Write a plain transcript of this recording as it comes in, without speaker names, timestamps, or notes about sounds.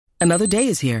Another day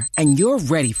is here, and you're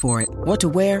ready for it. What to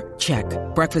wear? Check.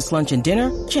 Breakfast, lunch, and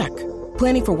dinner? Check.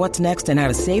 Planning for what's next and how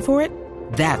to save for it?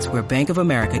 That's where Bank of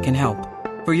America can help.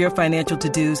 For your financial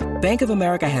to-dos, Bank of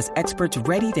America has experts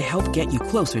ready to help get you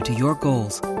closer to your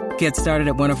goals. Get started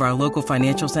at one of our local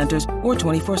financial centers or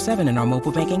 24/7 in our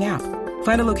mobile banking app.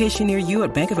 Find a location near you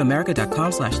at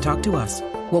bankofamerica.com/talktous.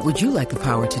 What would you like the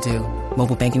power to do?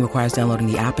 Mobile banking requires downloading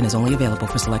the app and is only available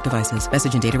for select devices.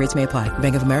 Message and data rates may apply.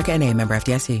 Bank of America N.A., member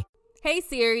FDIC. Hey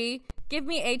Siri, give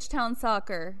me H-Town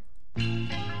Soccer.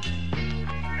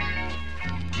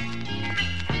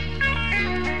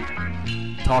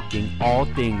 Talking all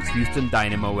things Houston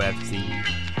Dynamo FC.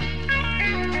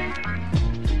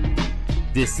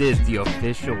 This is the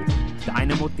official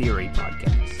Dynamo Theory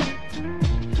podcast.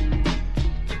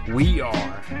 We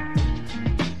are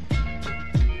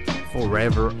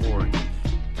forever orange.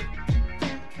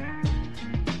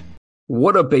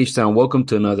 What up, H-Town? Welcome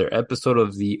to another episode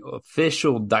of the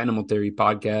official Dynamo Theory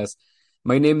podcast.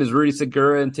 My name is Rudy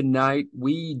Segura, and tonight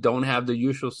we don't have the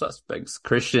usual suspects.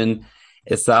 Christian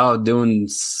is out doing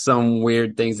some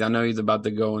weird things. I know he's about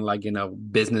to go in a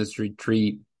business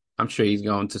retreat. I'm sure he's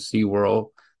going to SeaWorld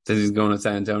since he's going to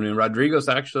San Antonio. And Rodrigo's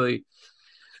actually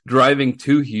driving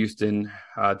to Houston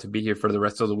to be here for the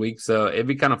rest of the week. So it'd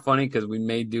be kind of funny because we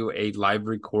may do a live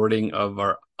recording of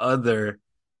our other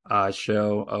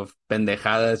show of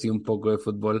Pendejadas y un poco de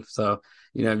fútbol. So,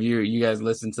 if you guys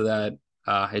listen to that,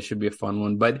 it should be a fun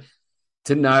one. But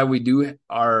tonight we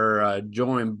are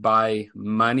joined by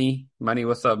Manny. Manny,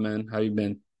 what's up, man? How you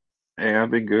been? Hey, I've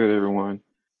been good, everyone.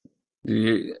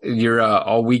 You're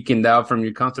all weekend out from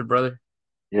your concert, brother?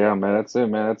 Yeah, man, that's it,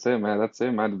 man.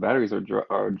 My batteries are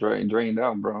drained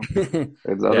out, bro. Other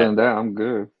than that, I'm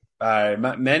good. All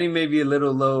right, Manny may be a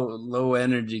little low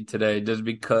energy today just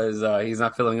because he's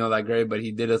not feeling all that great, but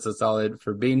he did us a solid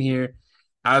for being here,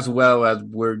 as well as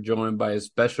we're joined by a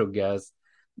special guest,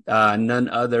 none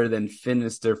other than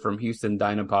Finister from Houston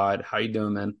Dynapod. How you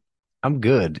doing, man? I'm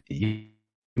good. You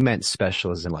meant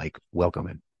special as in welcome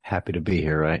and happy to be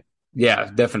here, right? Yeah,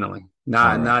 definitely.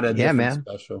 Not a yeah, man.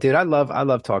 Special. Dude, I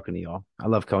love talking to y'all. I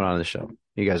love coming on the show.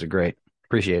 You guys are great.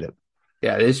 Appreciate it.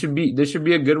 Yeah, this should be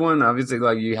a good one. Obviously,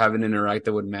 you haven't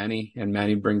interacted with Manny, and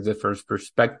Manny brings the first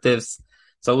perspectives.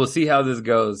 So we'll see how this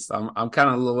goes. I'm kind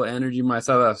of a little energy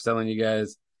myself. I was telling you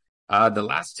guys, the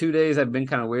last 2 days have been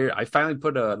kind of weird. I finally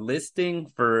put a listing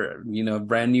for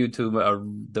brand new to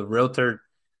the realtor,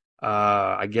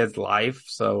 I guess live.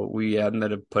 So we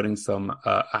ended up putting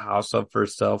a house up for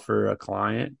sale for a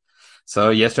client. So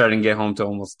yesterday I didn't get home till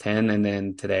almost 10, and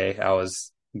then today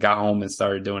got home and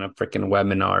started doing a freaking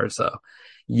webinar. So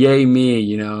yay me,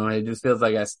 it just feels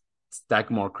like I stack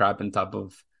more crap on top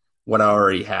of what I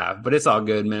already have, but it's all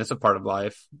good, man. It's a part of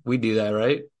life. We do that,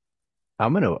 right?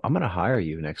 I'm gonna hire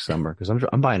you next summer because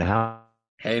I'm buying a house.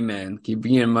 Hey, man, keep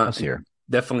me in mind here.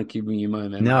 Definitely keeping you in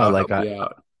mind, man. No, I'll help you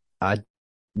out.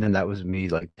 Then that was me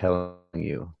telling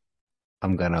you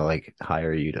I'm gonna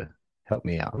hire you to help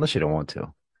me out, unless you don't want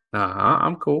to.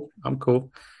 I'm cool.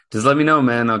 Just let me know,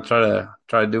 man. I'll try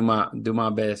to do my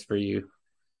best for you.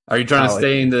 Are you trying to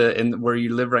stay in where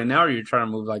you live right now, or you're trying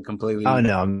to move completely? Oh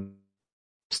no, I'm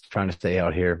just trying to stay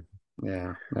out here.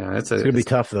 Yeah. It's gonna be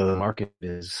tough though. The market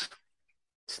is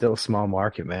still a small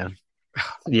market, man.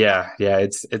 Yeah.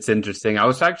 It's interesting. I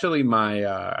was actually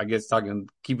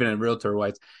keeping it realtor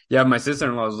wise. Yeah, my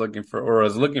sister-in-law was looking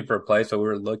for a place, so we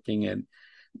were looking at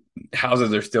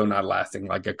houses. They're still not lasting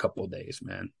a couple of days,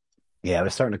 man. Yeah,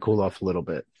 it's starting to cool off a little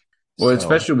bit. Well,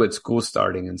 especially with school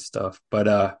starting and stuff.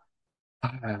 But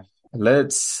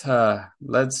let's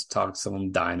talk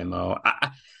some Dynamo.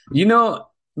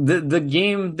 The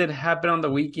game that happened on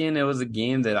the weekend, it was a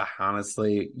game that I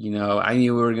honestly, I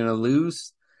knew we were gonna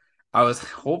lose. I was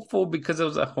hopeful because it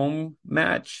was a home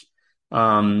match.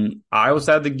 I was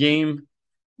at the game.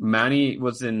 Manny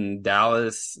was in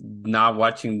Dallas, not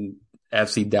watching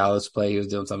FC Dallas play. He was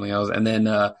doing something else. And then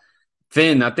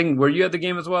Finn, I think, were you at the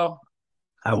game as well?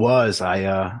 I was.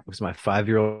 It was my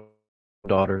 5-year-old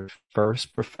daughter's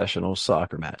first professional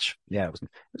soccer match. Yeah, it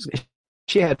was.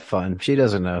 She had fun. She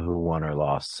doesn't know who won or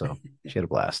lost, so she had a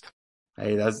blast.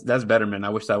 Hey, that's better, man. I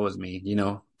wish that was me.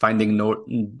 Finding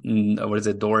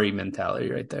Dory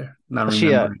mentality right there.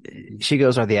 She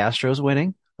goes, "Are the Astros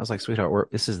winning?" I was like,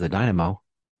 "Sweetheart, this is the Dynamo."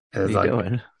 Where are you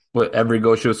going? What, every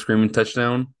goal she was screaming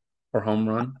touchdown or home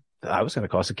run? I was going to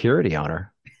call security on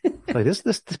her. This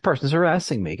person's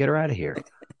harassing me. Get her out of here.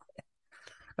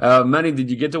 Manny, did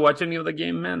you get to watch any of the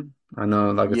game, man? I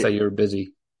know, I said, you were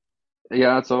busy.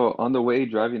 Yeah, so on the way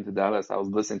driving to Dallas, I was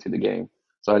listening to the game.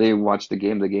 So I didn't watch the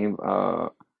game.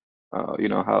 How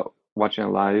watching it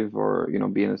live or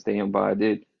being in the stadium, but I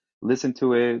did listened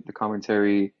to it, the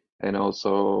commentary, and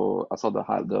also I saw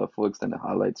the full extended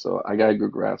highlights. So I got a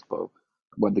good grasp of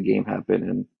what the game happened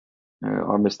and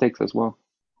our mistakes as well.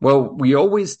 Well, we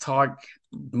always talk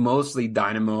mostly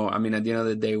Dynamo. I mean, at the end of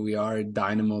the day, we are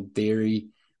Dynamo Theory.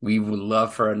 We would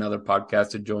love for another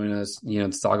podcast to join us,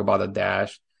 to talk about the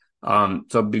Dash.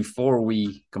 So before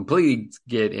we completely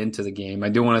get into the game, I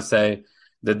do want to say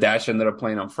the Dash ended up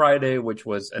playing on Friday, which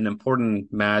was an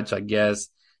important match, I guess,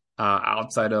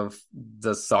 outside of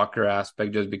the soccer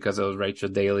aspect, just because it was Rachel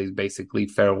Daly's basically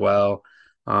farewell.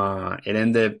 It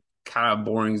ended kind of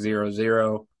boring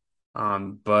 0-0.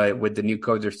 But with the new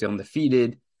coach, they're still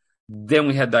undefeated. Then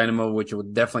we had Dynamo, which we'll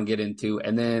definitely get into.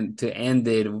 And then to end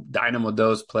it, Dynamo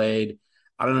Dos played.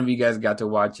 I don't know if you guys got to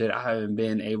watch it. I haven't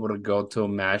been able to go to a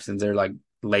match since they're like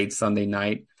late Sunday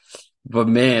night. But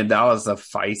man, that was a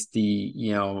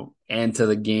feisty, end to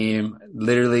the game.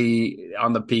 Literally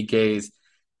on the PKs,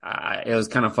 it was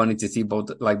kind of funny to see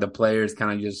both like the players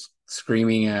kind of just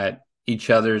screaming at each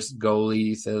other's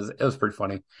goalies. It was pretty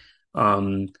funny.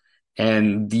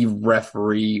 And the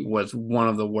referee was one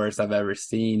of the worst I've ever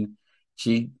seen.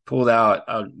 She pulled out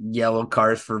yellow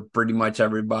cards for pretty much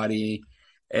everybody,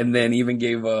 and then even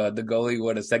gave the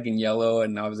goalie a second yellow,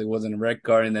 and obviously it wasn't a red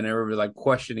card. And then everybody was like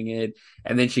questioning it,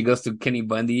 and then she goes to Kenny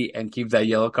Bundy and keeps that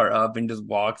yellow card up and just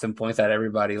walks and points at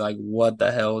everybody like, "What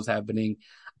the hell is happening?"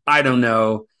 I don't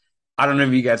know. I don't know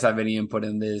if you guys have any input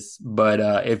in this, but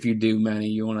if you do, Manny,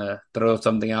 you want to throw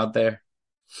something out there?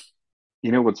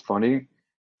 You know what's funny?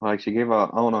 Like she gave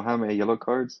out I don't know how many yellow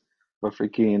cards, but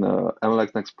freaking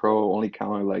MLS Next Pro only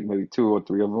counted like maybe 2 or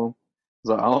 3 of them.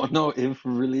 So I don't know if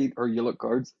really her yellow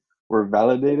cards were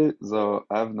validated. So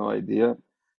I have no idea.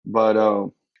 But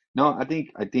no, I think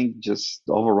just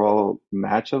the overall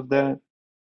match of that,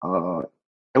 uh,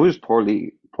 it was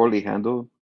poorly handled.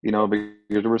 Because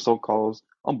there were so calls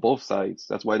on both sides.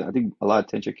 That's why I think a lot of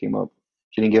tension came up.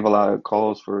 She didn't give a lot of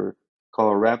calls for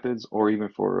Colorado Rapids or even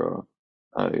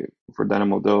uh, for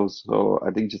Dynamo Dos. So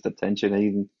I think just the tension,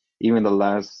 and even the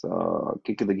last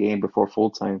kick of the game before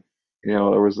full time, there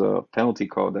was a penalty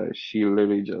call that she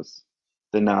literally just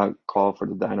did not call for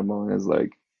the Dynamo,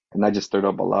 and and that just stirred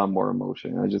up a lot more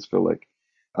emotion. I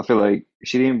feel like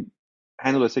she didn't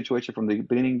handle the situation from the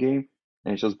beginning game,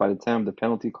 and just by the time the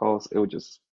penalty calls, it would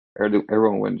just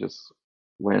everyone went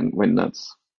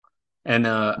nuts. And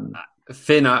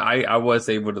Finn, I was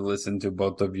able to listen to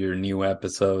both of your new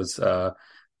episodes. The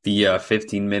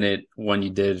 15-minute one you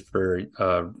did for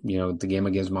the game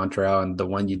against Montreal, and the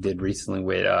one you did recently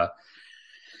with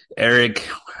Eric.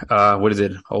 What is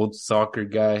it? Old soccer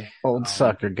guy.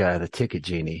 The ticket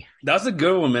genie. That's a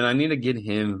good one, man. I need to get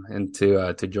him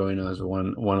into to join us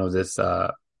one of this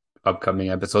upcoming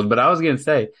episodes. But I was gonna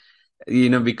say,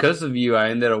 because of you, I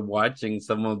ended up watching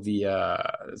some of the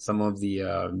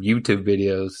YouTube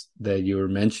videos that you were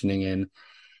mentioning, and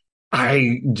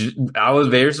I was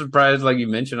very surprised, like you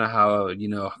mentioned, how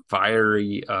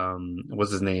fiery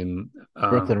what's his name,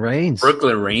 Brooklyn Reigns.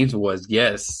 Brooklyn Reigns was.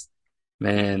 Yes,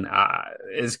 man,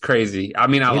 it's crazy. I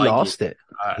mean, he lost it.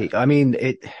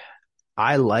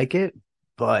 I like it,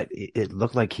 but it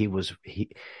looked like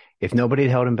if nobody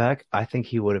had held him back, I think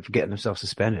he would have gotten himself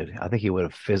suspended. I think he would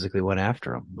have physically went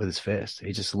after him with his fist.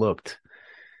 He just looked.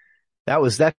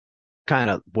 That kind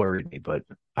of worried me, but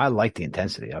I like the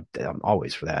intensity. I'm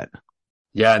always for that.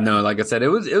 Yeah, no, like I said, it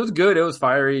was good. It was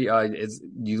fiery.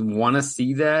 You want to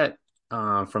see that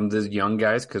from these young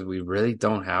guys, because we really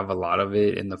don't have a lot of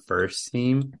it in the first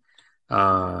team.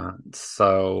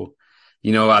 So,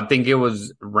 I think it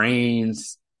was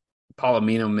Reigns.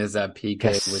 Palomino missed that PK,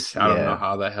 Yes, which I don't know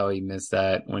how the hell he missed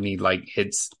that when he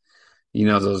hits,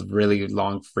 those really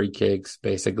long free kicks,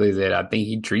 basically, that I think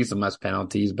he treats them as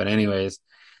penalties. But anyways,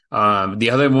 the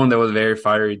other one that was very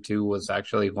fiery too was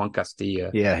actually Juan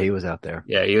Castilla. Yeah, he was out there.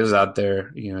 Yeah, he was out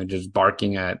there, just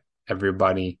barking at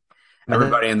everybody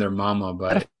and their mama.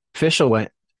 But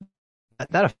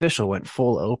that official went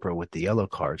full Oprah with the yellow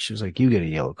card. She was like, "You get a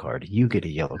yellow card. You get a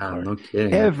yellow card. No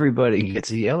kidding. Everybody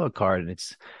gets a yellow card." And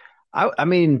I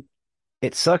mean,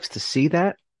 it sucks to see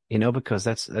that, because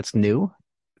that's new.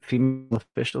 Female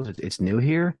officials, it's new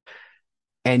here.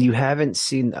 And you haven't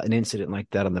seen an incident like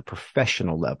that on the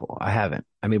professional level. I haven't.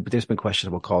 I mean, but there's been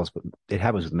questionable calls, but it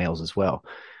happens with males as well.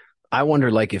 I wonder,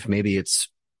 if maybe it's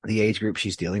the age group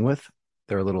she's dealing with.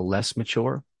 They're a little less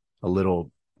mature, a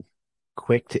little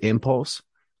quick to impulse.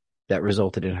 That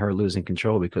resulted in her losing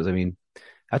control, because, I mean,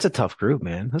 that's a tough group,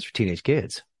 man. Those are teenage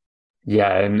kids.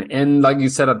 Yeah, and like you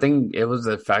said, I think it was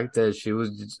the fact that she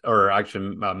was, or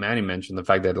actually Manny mentioned the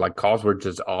fact that calls were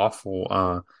just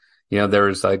awful. There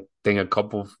was a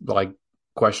couple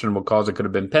questionable calls that could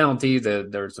have been penalties.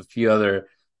 There's a few other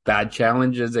bad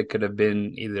challenges. It could have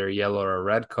been either a yellow or a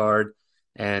red card.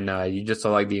 And you just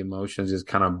saw like the emotions just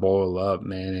kind of boil up,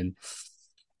 man.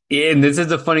 And this is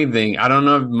the funny thing. I don't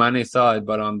know if Mane saw it,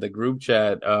 but on the group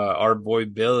chat, our boy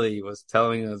Billy was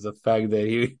telling us the fact that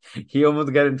he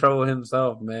almost got in trouble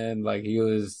himself, man. Like he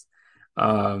was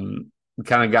kind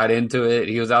of got into it.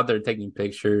 He was out there taking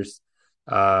pictures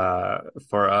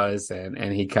for us,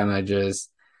 and he kind of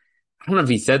just, I don't know if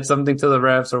he said something to the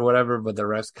refs or whatever, but the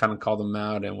refs kind of called him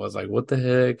out and was like, "What the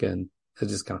heck?" And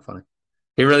it's just kind of funny.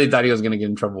 He really thought he was going to get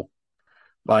in trouble,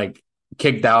 like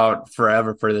kicked out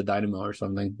forever for the Dynamo or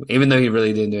something, even though he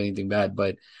really didn't do anything bad.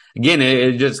 But again,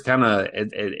 it just kind of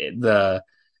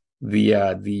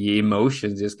the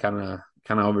emotions just kind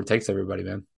of overtakes everybody,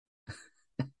 man.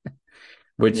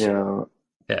 Which Yeah,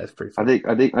 yeah, it's pretty I funny. think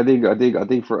I think I think I think I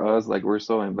think for us, like we're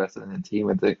so invested in the team,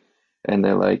 I think, and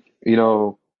then like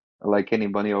like Kenny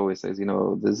Bunny always says,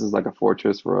 this is like a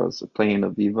fortress for us playing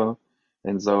Aviva,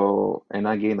 and so and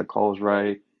not getting the calls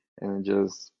right, and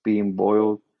just being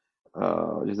boiled,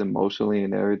 just emotionally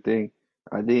and everything.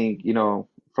 I think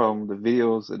from the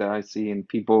videos that I see and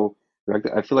people react,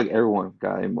 I feel like everyone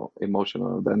got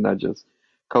emotional, then not just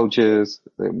coaches,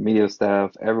 the media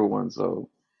staff, everyone. So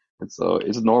it's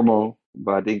normal,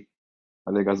 but I think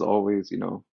as always,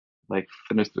 like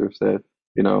Finister said,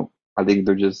 I think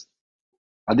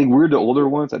I think we're the older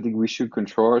ones. I think we should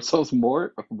control ourselves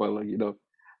more, but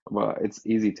but it's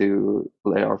easy to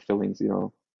let our feelings,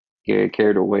 get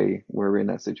carried away when we're in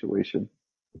that situation.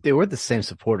 They were the same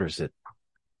supporters that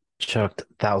chucked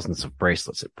thousands of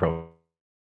bracelets at pro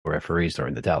referees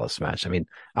during the Dallas match. I mean,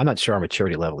 I'm not sure our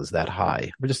maturity level is that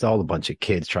high. We're just all a bunch of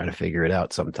kids trying to figure it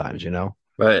out sometimes, you know?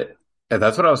 But yeah,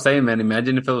 that's what I was saying, man.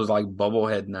 Imagine if it was like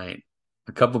Bubblehead night.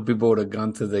 A couple people would have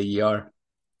gone to the ER.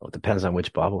 Well, it depends on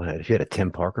which bobblehead. If you had a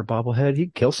Tim Parker bobblehead,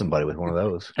 you'd kill somebody with one of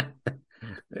those.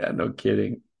 Yeah, no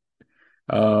kidding.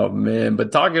 Oh man,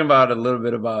 but talking about a little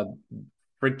bit about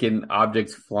freaking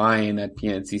objects flying at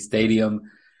PNC Stadium.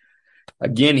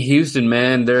 Again, Houston,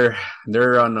 man, they're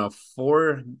on a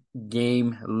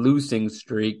 4-game losing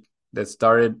streak that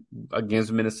started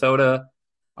against Minnesota.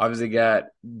 Obviously got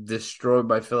destroyed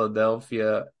by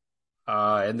Philadelphia,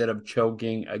 ended up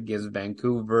choking against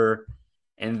Vancouver,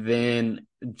 and then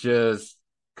just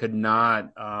could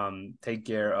not take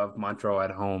care of Montreal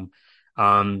at home.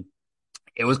 Um,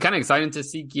 it was kind of exciting to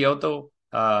see Kyoto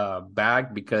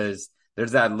back because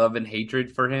there's that love and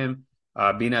hatred for him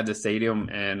being at the stadium.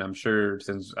 And I'm sure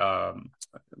since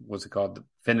what's it called,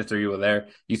 Finister, you were there,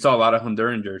 you saw a lot of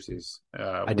Honduran jerseys.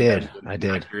 I Would that did. be I an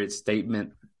did. accurate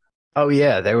statement? Oh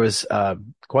yeah, there was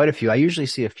quite a few. I usually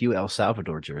see a few El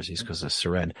Salvador jerseys because of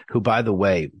Seren, who, by the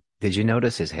way, did you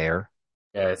notice his hair?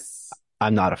 Yes.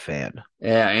 I'm not a fan.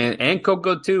 Yeah, and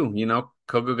Coco too.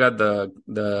 Coco got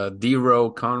the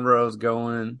D-row conros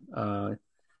going.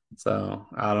 So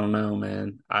I don't know,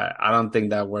 man. I don't think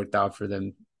that worked out for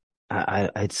them. I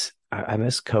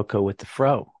miss Coco with the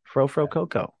fro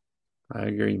Coco. I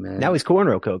agree, Now man. he's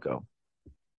cornrow Coco.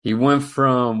 He went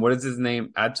from, what is his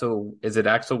name? Is it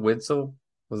Axel Witzel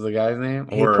was the guy's name?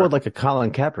 He pulled Or like a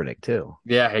Colin Kaepernick too.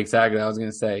 yeah, exactly. I was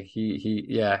gonna say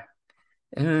yeah.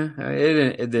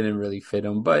 It didn't really fit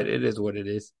him, but it is what it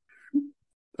is.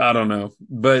 I don't know,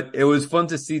 but it was fun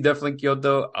to see definitely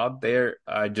Kyoto out there,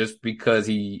 just because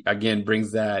he again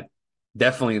brings that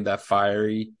definitely that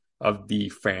fiery of the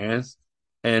fans,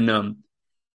 and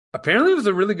apparently it was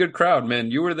a really good crowd,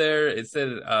 man. You were there. It said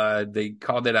they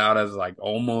called it out as like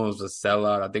almost a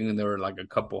sellout. I think there were like a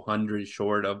couple hundred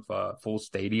short of full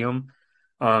stadium.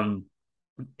 Um,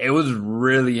 it was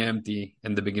really empty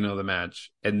in the beginning of the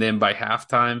match, and then by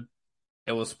halftime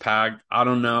it was packed. I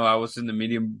don't know. I was in the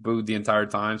medium booth the entire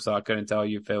time, so I couldn't tell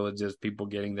you if it was just people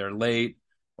getting there late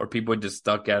or people just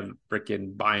stuck at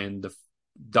freaking buying the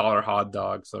dollar hot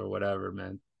dogs or whatever,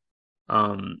 man.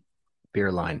 Um,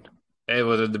 Beer line. it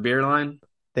was at the beer line.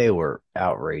 They were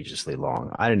outrageously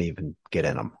long. I didn't even get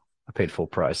in them. I paid full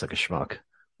price like a schmuck.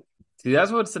 See,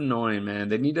 that's what's annoying, man.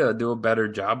 They need to do a better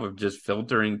job of just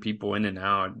filtering people in and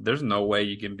out. There's no way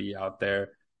you can be out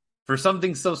there for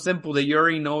something so simple that you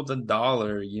already know it's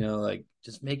 $1. Like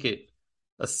just make it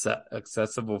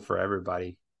accessible for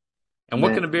everybody. And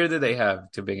what kind of Man, beer did they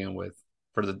have to begin with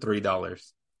for the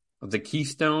 $3? Was it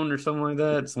Keystone or something like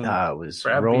that? Some It was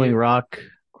crap Rolling beer. Rock,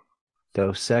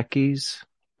 Dos Equis,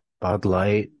 Bud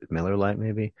Light, Miller Light,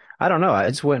 maybe. I don't know. I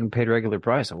just went and paid regular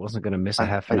price. I wasn't going to miss a I,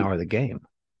 half an I hour of the game.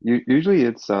 usually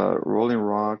it's Rolling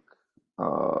Rock,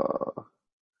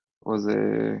 was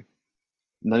it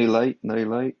Nutty Light,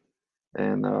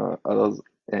 and those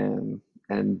and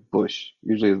and Bush.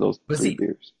 Usually those But three see,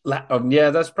 beers.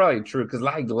 yeah, that's probably true. Because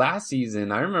like last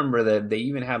season, I remember that they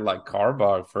even had like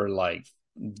Carbog for like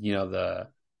the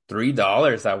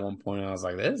 $3 at one point. I was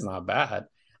like, this is not bad.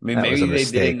 I mean, That was a maybe they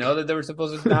didn't mistake. know that they were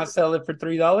supposed to not sell it for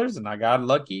 $3, and I got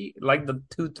lucky. Like the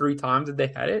 2-3 times that they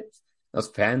had it, that was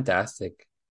fantastic.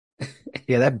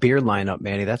 Yeah, that beer lineup,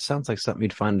 Manny, that sounds like something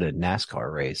you'd find at a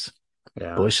NASCAR race.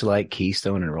 Yeah. Bush Light,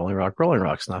 Keystone, and Rolling Rock. Rolling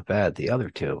Rock's not bad. The other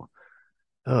two.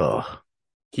 Oh,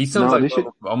 Keystone's No, like they should.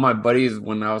 what all my buddies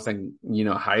when I was in,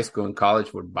 high school and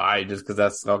college would buy just because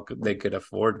that's all they could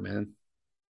afford, man.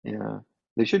 Yeah,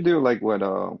 they should do like where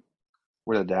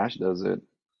the Dash does it.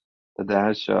 The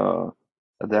Dash the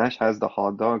Dash has the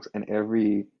hot dogs and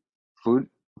every food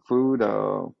food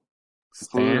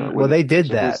Stan? well, what is they did it's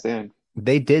a food that. stand.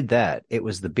 They did that. It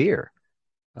was the beer.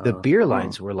 The beer Oh,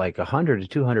 lines were like 100 to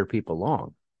 200 people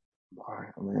long. boy,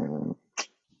 man,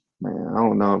 I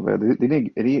don't know, man. They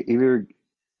need either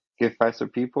get faster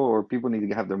people or people need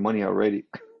to have their money already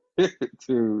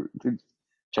to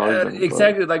charge them. But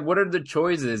Exactly. Like, what are the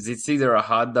choices? It's either a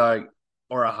hot dog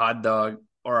or a hot dog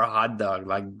or a hot dog.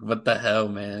 Like, what the hell,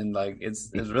 man? Like, it's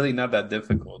really not that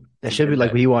difficult That to should be get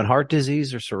like, that. do you want heart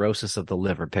disease or cirrhosis of the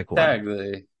liver? Pick one.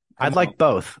 Exactly. I'd Come on. like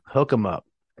both. Hook them up.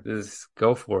 Just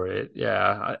go for it.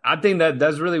 Yeah. I think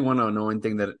that's really one annoying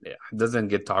thing that doesn't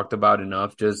get talked about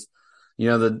enough. Just,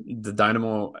 the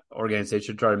Dynamo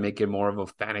organization try to make it more of a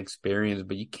fan experience,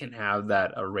 but you can't have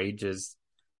that outrageous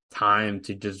time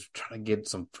to just try to get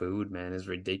some food, man. Is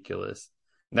ridiculous.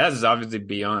 And that's obviously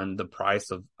beyond the price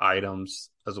of items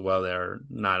as well. They're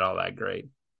not all that great.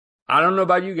 I don't know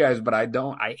about you guys, but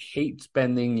I hate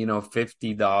spending,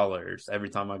 $50 every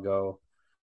time I go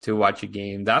to watch a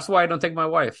game. That's why I don't take my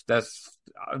wife. That's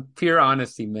pure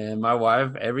honesty, man. My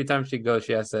wife, every time she goes,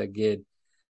 she has to get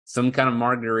some kind of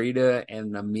margarita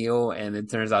and a meal, and it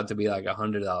turns out to be like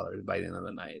 $100 by the end of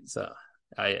the night. So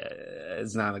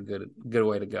it's not a good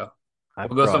way to go. I've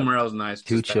We'll go brought somewhere else nice.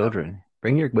 two Just to have. children.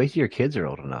 Wait till your kids are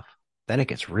old enough. Then it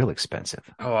gets real expensive.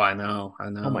 Oh, I know.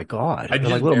 Oh my God. I They're like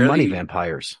just little money barely,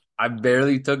 vampires. I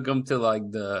barely took them to like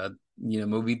the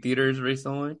movie theaters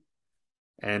recently.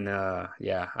 And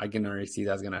yeah, I can already see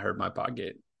that's gonna hurt my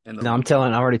pocket in the No, long.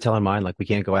 I'm already telling mine, like, we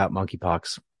can't go out,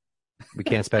 monkeypox. We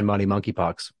can't spend money,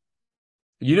 monkeypox.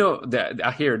 That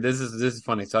I hear this is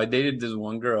funny. So I dated this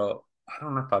one girl. I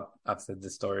don't know if I've said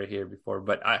this story here before,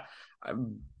 but I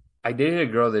I dated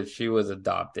a girl that she was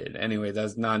adopted. Anyway,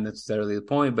 that's not necessarily the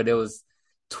point, but it was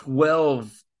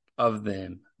 12 of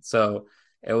them. So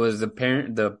it was the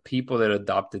people that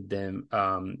adopted them.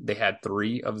 They had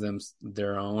three of them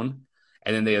their own,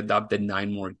 and then they adopted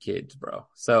nine more kids, bro.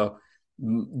 So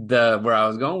the where I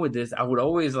was going with this, I would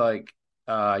always like,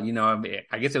 I mean,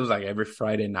 I guess it was like every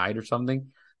Friday night or something.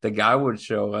 The guy would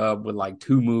show up with like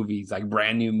two movies, like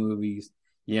brand new movies.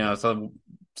 So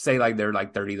say like they're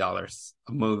like $30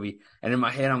 a movie, and in my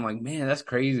head I'm like, man, that's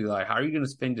crazy. Like, how are you gonna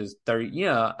spend just 30?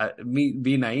 Me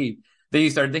being naive. Then you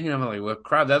start thinking, I'm like, well,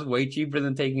 crap, that's way cheaper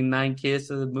than taking nine kids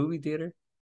to the movie theater.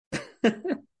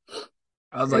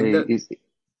 I was like, hey,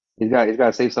 he's got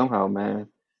to save somehow, man.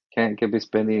 Can't be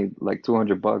spending like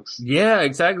 $200. yeah,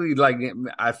 exactly. Like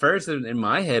at first in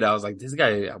my head, I was like, this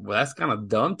guy, well, that's kind of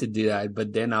dumb to do that.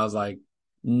 But then I was like,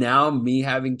 now me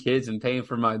having kids and paying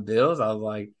for my bills, I was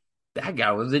like, that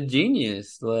guy was a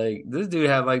genius. Like this dude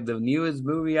had like the newest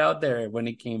movie out there when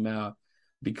it came out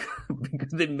because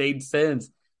because it made sense.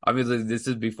 Obviously, this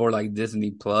is before like Disney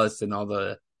Plus and all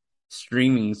the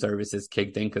streaming services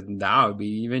kicked in because now it'd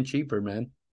be even cheaper,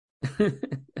 man.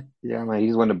 Yeah, man, he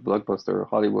just went to Blockbuster or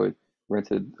Hollywood,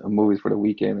 rented a movies for the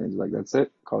weekend, and he's like, that's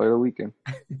it, call it a weekend.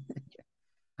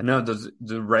 I know. Does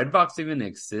Redbox even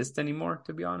exist anymore?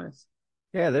 To be honest.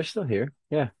 Yeah, they're still here.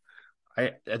 Yeah.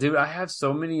 I have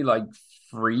so many like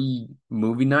free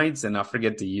movie nights and I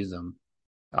forget to use them.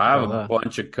 I have Well, a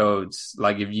bunch of codes.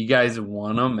 Like if you guys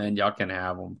want them, and y'all can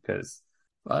have them because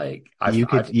like you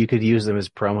could use them as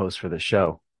promos for the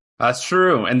show. that's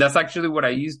true, and that's actually what I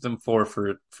used them for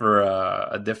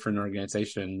a different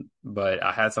organization. But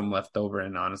I had some left over,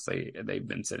 and honestly, they've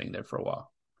been sitting there for a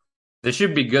while. They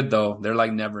should be good though. They're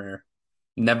like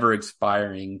never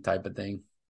expiring type of thing.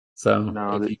 So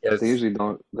No, if you they guys, usually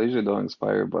don't. They usually don't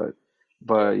expire, but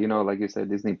like you said,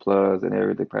 Disney Plus and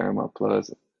everything, Paramount Plus,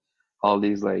 all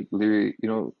these like literally,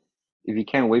 if you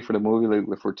can't wait for the movie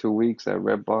like for 2 weeks at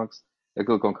Redbox, it's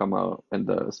gonna come out in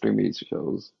the streaming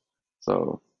shows.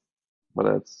 So, but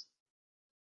that's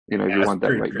if yeah, you that's want that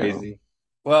pretty right now. crazy.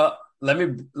 Well, let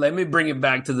me bring it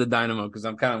back to the Dynamo because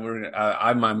I'm kind of weird.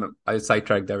 I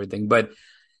sidetracked everything, but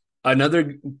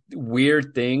Another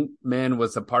weird thing, man,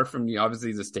 was apart from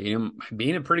obviously the stadium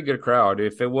being a pretty good crowd.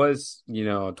 If it was,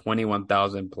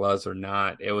 21,000 plus or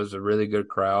not, it was a really good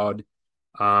crowd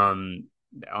um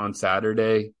on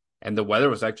Saturday. And the weather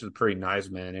was actually pretty nice,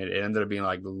 man. It ended up being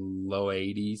like low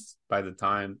 80s by the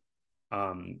time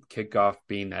kickoff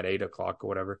being at 8 o'clock or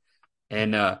whatever.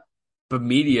 And but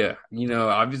media,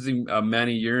 obviously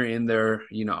Manny, you're in there,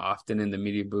 often in the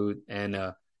media booth.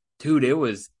 And dude, it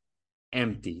was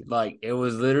empty. Like it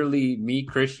was literally me,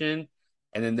 Christian,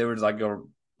 and then there was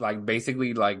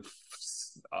basically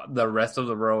the rest of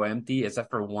the row empty except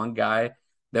for one guy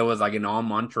that was like in all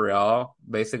Montreal.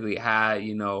 Basically had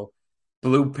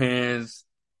blue pants,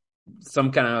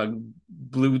 some kind of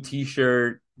blue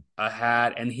T-shirt, a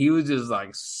hat, and he was just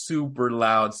like super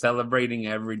loud, celebrating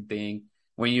everything.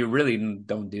 When you really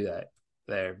don't do that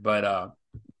there, but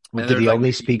and Did there's he like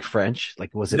only speak French?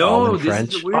 Like, was it all no, in this is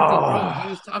French? the weird thing, bro. He Oh,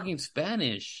 was talking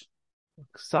Spanish.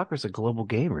 soccer's a global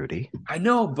game, Rudy. I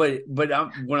know, but what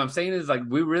I'm saying is like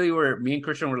we really were. Me and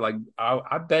Christian were like,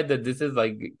 I bet that this is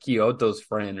like Kyoto's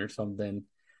friend or something,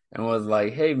 and was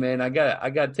like, hey man, I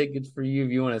got tickets for you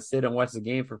if you want to sit and watch the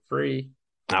game for free.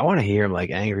 I want to hear him like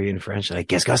angry in French, like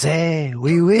 "Qu'est-ce que c'est?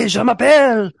 Oui, oui, je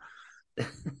m'appelle."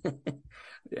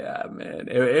 Yeah, man,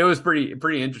 it was pretty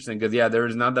interesting because there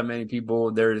was not that many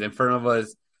people. There's in front of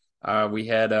us. We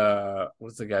had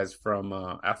what's the guys from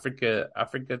Africa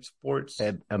Sports?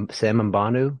 Sam and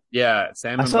Banu. Yeah,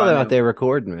 Sam I and saw them Banu. out there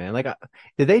recording, man. Like,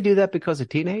 did they do that because of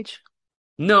teenage?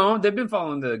 No, they've been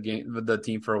following the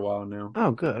team for a while now.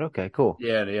 Oh, good. Okay, cool.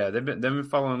 Yeah, they've been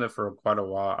following it for quite a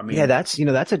while. I Yeah, mean, that's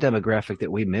a demographic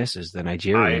that we miss is the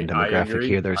Nigerian I demographic agree.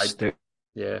 here.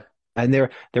 Yeah, And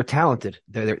they're talented.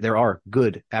 There are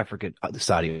good African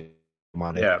Saudi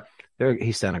Mane. yeah.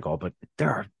 He's Senegal, but there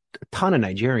are a ton of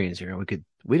Nigerians here.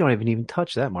 We don't even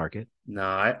touch that market. No,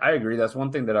 I agree. That's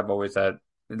one thing that I've always had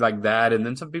like that. And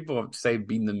then some people say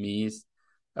Vietnamese,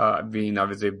 being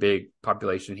obviously a big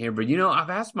population here. But I've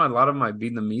asked a lot of my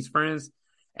Vietnamese friends,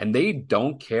 and they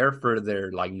don't care for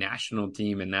their like national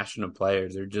team and national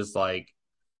players. They're just like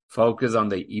focused on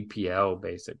the EPL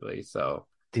basically. So,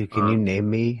 Dude, can you name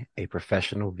me a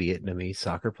professional Vietnamese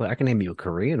soccer player? I can name you a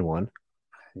Korean one.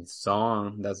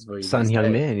 Song, that's what you Sun just Hyung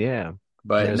said. Min, yeah.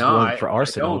 But There's no, one I for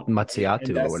Arsenal, don't. And Matsiatu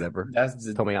or that's whatever. that's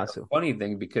the Tomiyasu. funny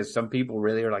thing because some people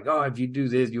really are like, oh, if you do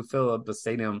this, you fill up the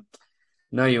stadium.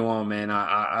 No, you won't, man.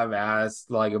 I've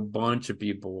asked like a bunch of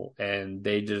people, and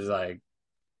they just like,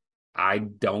 I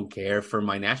don't care for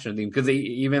my national team because they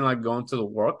even like going to the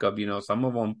World Cup. Some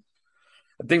of them.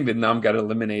 I think Vietnam got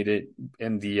eliminated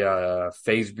in the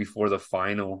phase before the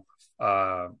final.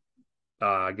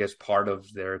 I guess part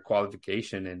of their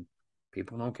qualification, and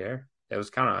people don't care. It was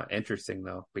kind of interesting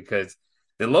though because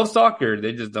they love soccer,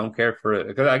 they just don't care for it.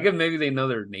 Because I guess maybe they know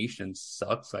their nation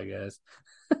sucks. I guess,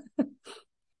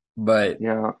 but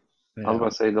Yeah, I was yeah, about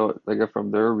to say though, like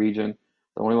from their region,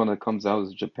 the only one that comes out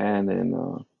is Japan and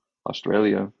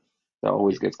Australia that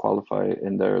always gets qualified,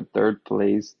 and their third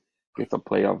place gets a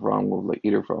playoff run with like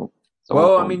either from some of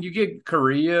well, I mean, them. you get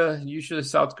Korea, usually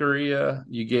South Korea,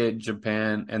 you get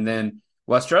Japan, and then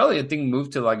Australia, I think,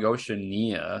 moved to like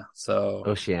Oceania. So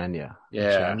Oceania.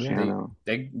 yeah, Oceania?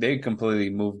 they Oceania. they completely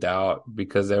moved out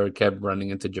because they were kept running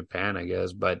into Japan, I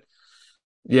guess. But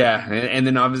yeah, and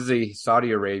then obviously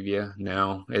Saudi Arabia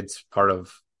now it's part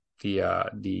of the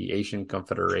Asian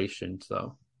Confederation.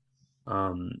 So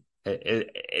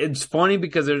it's funny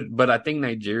because but I think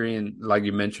Nigerian, like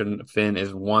you mentioned, Finn,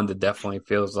 is one that definitely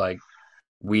feels like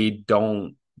we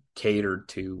don't cater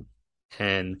to.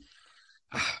 And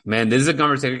man, this is a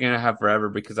conversation we're gonna have forever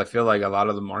because I feel like a lot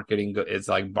of the marketing is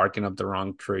like barking up the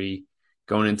wrong tree,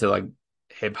 going into like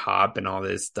hip hop and all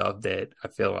this stuff that I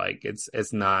feel like it's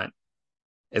not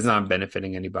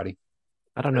benefiting anybody.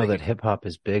 I don't know that hip hop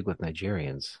is big with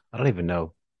Nigerians. I don't even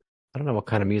know. I don't know what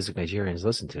kind of music Nigerians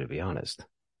listen to be honest.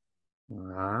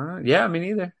 Yeah, me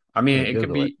neither. I mean, Yeah, it could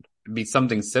Google it. be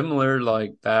something similar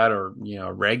like that, or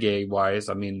reggae wise.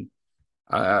 I mean,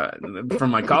 uh, from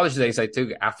my college days, I took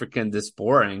African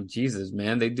diaspora, and Jesus,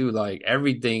 man, they do like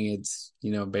everything. It's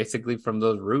basically from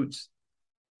those roots.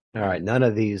 All right, none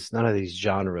of these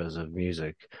genres of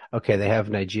music. Okay, they have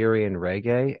Nigerian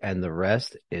reggae, and the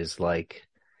rest is like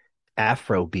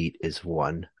Afrobeat is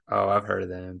one. Oh, I've heard of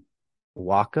them.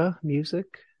 Waka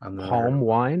music, I've never heard palm of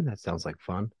wine. That sounds like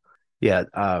fun. Yeah.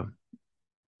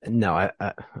 No,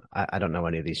 I don't know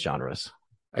any of these genres.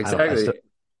 I don't. exactly.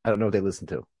 I don't know what they listen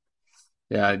to.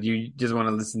 Yeah, you just want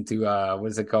to listen to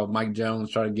what is it called? Mike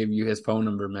Jones try to give you his phone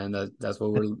number, man. That's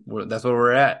what that's where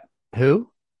we're at. Who?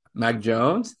 Mike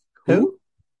Jones? Who? Who?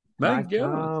 Mike Mike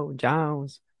Jones.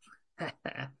 Jones.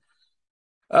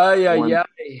 Yeah, One,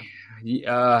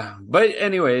 yeah. But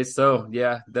anyway, so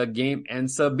yeah, the game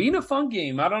ends up being a fun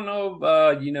game. I don't know,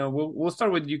 we'll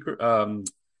start with you,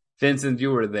 Vincent,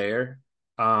 you were there.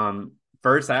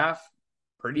 First half,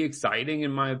 pretty exciting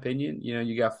in my opinion. You know,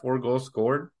 you got 4 goals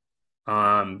scored.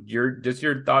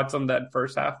 Your thoughts on that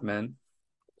first half, man.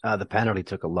 The penalty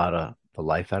took a lot of the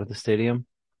life out of the stadium.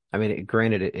 I mean,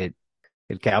 granted, it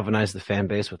galvanized the fan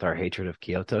base with our hatred of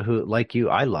Kyoto, who, like you,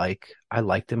 I liked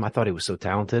him. I thought he was so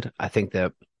talented. I think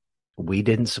that we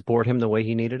didn't support him the way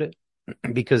he needed it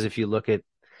because if you look at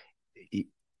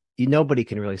nobody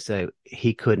can really say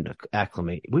he couldn't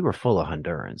acclimate. We were full of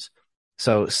Hondurans.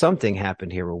 So something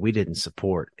happened here where we didn't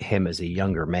support him as a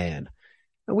younger man.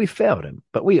 And we failed him.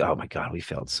 But oh my God, we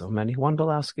failed so many.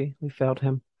 Wondolowski, we failed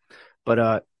him.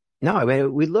 But no, I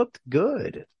mean, we looked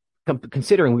good.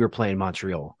 Considering we were playing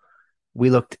Montreal, we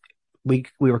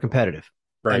were competitive.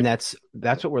 Right. And that's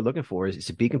what we're looking for is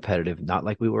to be competitive, not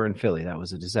like we were in Philly. That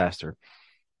was a disaster.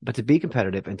 But to be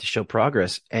competitive and to show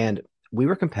progress. And we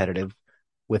were competitive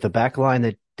with a back line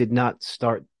that did not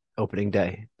start opening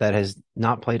day, that has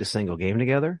not played a single game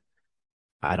together,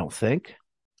 I don't think,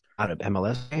 out of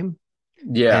MLS game.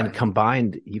 Yeah. And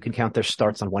combined, you can count their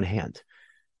starts on one hand.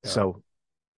 Yeah. So,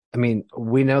 I mean,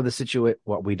 we know the situation.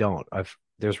 Well, we don't.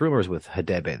 There's rumors with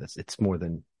Hadebe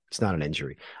it's not an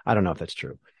injury. I don't know if that's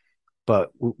true, but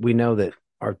we know that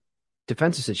our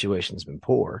defensive situation has been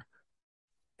poor,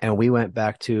 and we went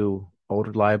back to old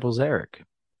reliable Zarek,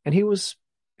 and he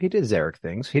did Zarek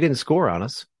things. He didn't score on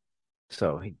us,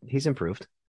 so he's improved.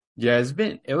 Yeah,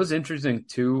 it was interesting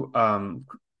too.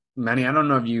 Manny, I don't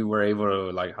know if you were able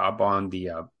to like hop on the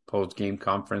post game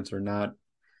conference or not,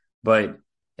 but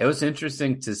it was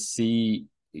interesting to see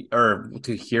or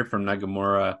to hear from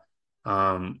Nagamura,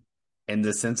 in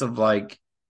the sense of like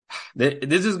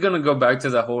this is gonna go back to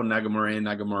the whole Nagamura in,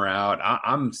 Nagamura out.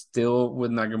 I'm still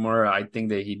with Nagamura. I think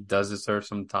that he does deserve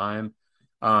some time,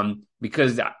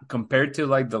 because compared to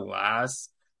like the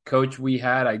last coach we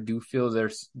had, I do feel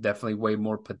there's definitely way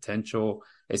more potential.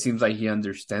 It seems like he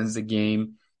understands the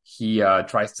game. He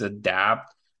tries to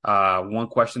adapt. One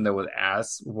question that was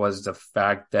asked was the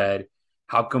fact that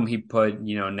how come he put,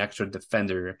 an extra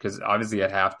defender? Because obviously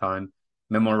at halftime,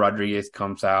 Memo Rodriguez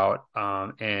comes out,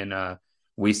 and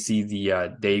we see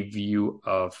the debut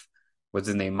of, what's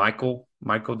his name? Michael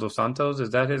Dos Santos. Is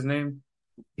that his name?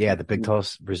 Yeah, the big tall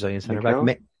Brazilian center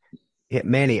back. Yeah,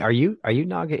 Manny, are you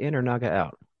Naga in or Naga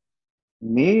out?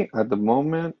 me at the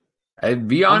moment. Hey,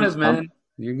 be honest, man.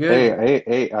 You're good.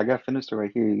 Hey, I got Finister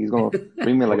right here. He's gonna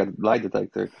bring me like a lie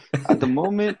detector. At the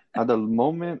moment,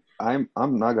 I'm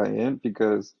Naga in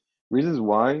because reasons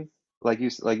why, like you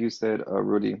said,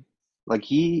 Rudy, like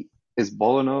he is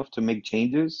ball enough to make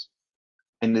changes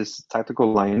in this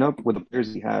tactical lineup with the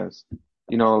players he has.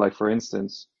 Like for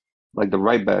instance, like the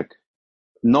right back.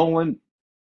 No one,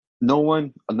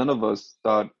 none of us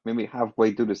thought maybe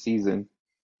halfway through the season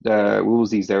that we will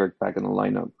see Zarek back in the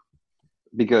lineup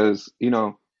because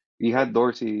you had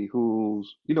Dorsey,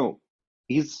 who's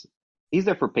he's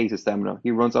there for pace and stamina.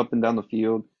 He runs up and down the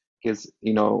field, gets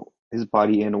his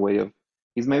body in a way of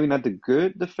he's maybe not the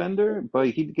good defender,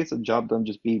 but he gets a job done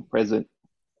just being present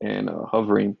and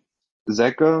hovering.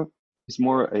 Zeka is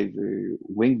more a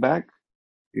wing back.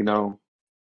 You know,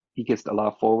 he gets a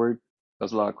lot forward,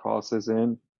 does a lot of crosses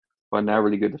in, but not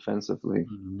really good defensively.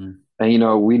 Mm-hmm.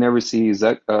 And we never see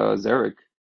Zarek.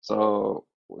 So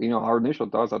our initial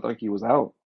thoughts, I think he was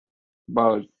out.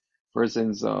 But for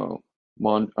instance,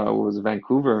 what was it,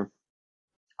 Vancouver?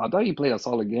 I thought he played a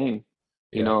solid game.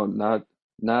 Yeah.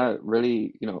 Not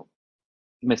really.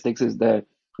 Mistakes is that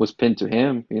was pinned to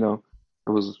him. It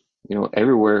was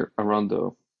everywhere around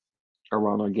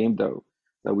our game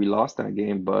that we lost that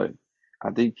game. But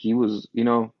I think he was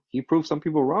he proved some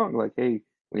people wrong. Like, hey,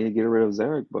 we need to get rid of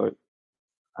Zarek, but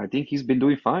I think he's been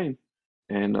doing fine.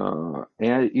 And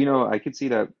I could see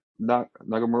that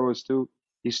Nagamura is still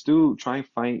he's still trying to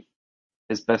find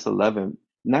his best 11.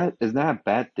 It's not a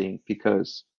bad thing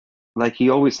because, like he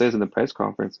always says in the press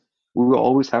conference, we will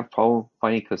always have problem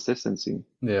finding consistency.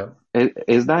 Yeah.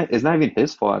 It's not even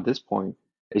his fault at this point.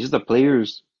 It's just the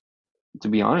players. To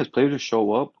be honest, players just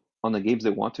show up on the games they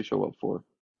want to show up for,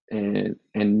 and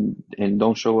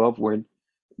don't show up when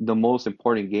the most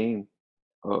important game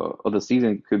of the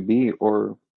season could be,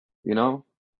 or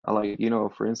like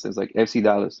for instance, like FC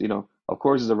Dallas. Of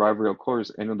course it's a rivalry, of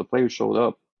course, and the players showed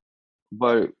up,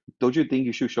 but don't you think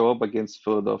you should show up against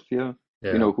Philadelphia?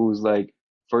 Yeah. Who's like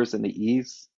first in the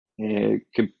East and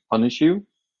could punish you,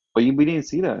 but we didn't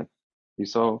see that. You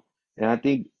saw, and I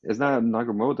think it's not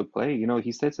Nagamura to play.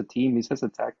 He sets a team, he sets the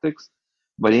tactics,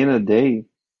 but at the end of the day,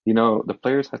 the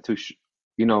players have to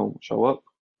show up.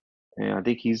 And I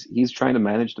think he's trying to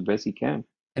manage the best he can.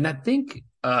 And I think,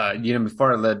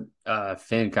 before I let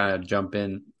Finn kind of jump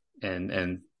in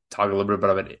and talk a little bit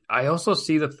about it, I also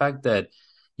see the fact that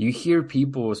you hear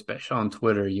people, especially on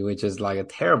Twitter, which is like a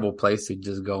terrible place to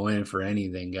just go in for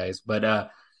anything, guys. But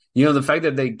the fact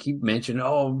that they keep mentioning,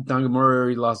 oh, Nagamura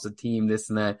already lost the team, this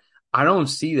and that. I don't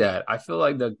see that. I feel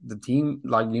like the team,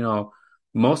 like,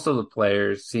 most of the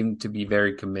players seem to be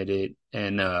very committed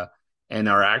and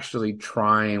are actually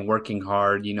trying, working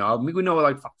hard. We know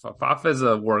like Fafa is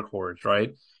a workhorse,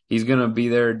 right? He's gonna be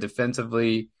there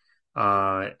defensively.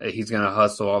 He's gonna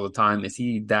hustle all the time. Is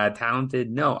he that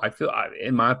talented? No.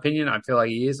 In my opinion, I feel like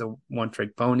he is a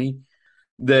one-trick pony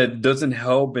that doesn't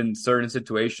help in certain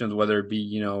situations, whether it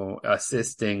be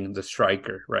assisting the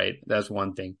striker, right? That's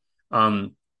one thing.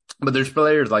 But there's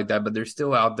players like that, but they're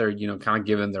still out there, kind of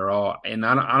giving their all. And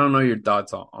I don't know your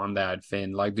thoughts on that,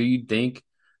 Finn. Like, do you think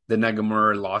the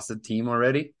Nagamura lost the team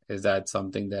already? Is that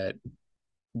something that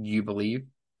you believe?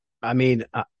 I mean,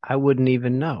 I wouldn't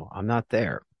even know. I'm not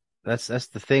there. That's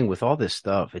the thing with all this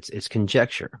stuff. It's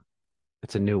conjecture.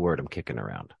 It's a new word I'm kicking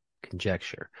around.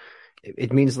 Conjecture.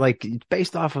 It means like it's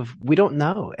based off of we don't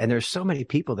know. And there's so many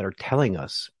people that are telling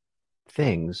us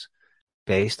things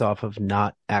based off of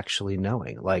not actually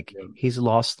knowing. Like he's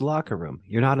lost the locker room.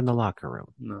 You're not in the locker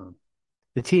room. No.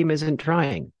 The team isn't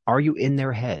trying. Are you in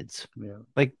their heads? Yeah.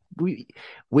 Like we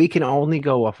can only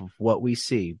go off of what we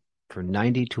see for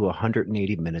 90 to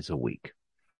 180 minutes a week.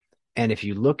 And if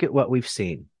you look at what we've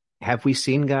seen, have we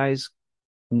seen guys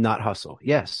not hustle?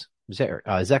 Yes.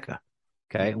 Zeka.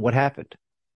 Okay. What happened?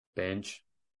 Bench.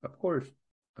 Of course.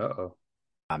 Uh-oh.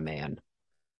 Ah, man.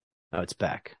 Oh, it's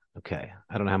back. Okay.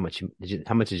 I don't know how much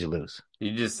did you lose?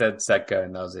 You just said Zeka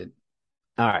and that was it.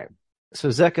 All right. So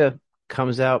Zeka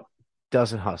comes out,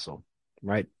 doesn't hustle,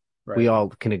 right? We all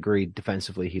can agree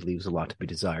defensively he leaves a lot to be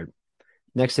desired.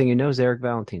 Next thing you know, Zarek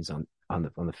Valentine's on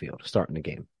the field, starting the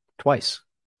game twice.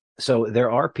 So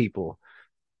there are people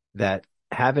that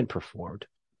haven't performed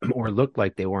or looked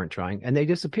like they weren't trying, and they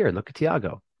disappeared. Look at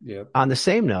Thiago. Yeah. On the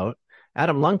same note,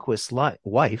 Adam Lundqvist's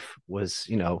wife was,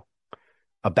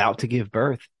 about to give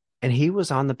birth, and he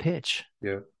was on the pitch.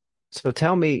 Yeah. So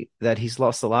tell me that he's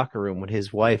lost the locker room when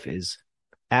his wife is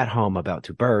at home about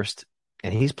to burst,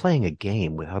 and he's playing a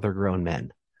game with other grown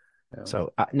men. Yeah.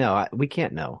 So no, we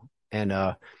can't know. And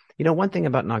one thing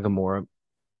about Nagamura,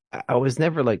 I was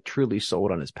never like truly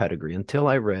sold on his pedigree until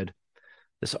I read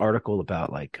this article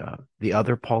about like the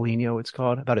other Paulinho, it's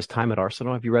called, about his time at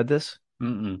Arsenal. Have you read this?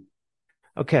 Mm-mm.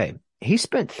 Okay. He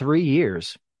spent 3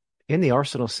 years in the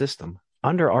Arsenal system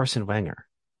under Arsene Wenger.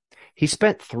 He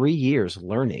spent 3 years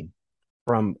learning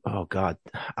from, oh God,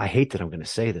 I hate that I'm going to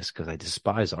say this because I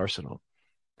despise Arsenal.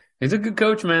 He's a good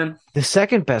coach, man. The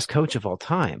second best coach of all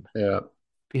time. Yeah.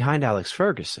 Behind Alex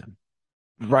Ferguson.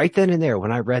 Right then and there,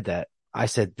 when I read that, I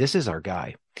said, this is our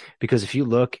guy. Because if you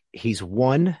look, he's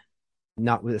won,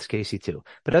 not with SKC2,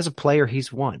 but as a player,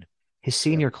 he's won. His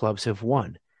senior clubs have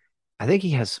won. I think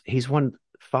he's won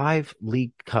 5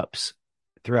 league cups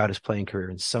throughout his playing career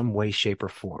in some way, shape, or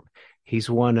form. He's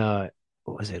won an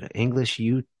English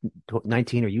U19 or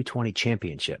U20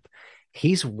 championship.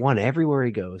 He's won everywhere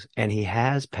he goes, and he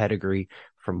has pedigree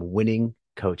from winning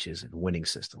coaches and winning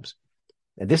systems.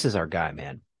 And this is our guy,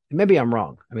 man. Maybe I'm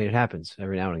wrong. I mean, it happens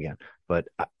every now and again, but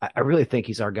I really think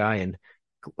he's our guy. And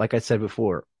like I said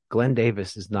before, Glenn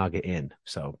Davis is Naga in.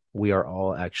 So we are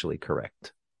all actually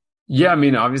correct. Yeah, I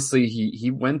mean, obviously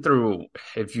he went through,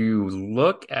 if you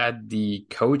look at the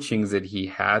coachings that he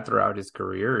had throughout his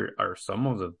career are some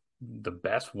of the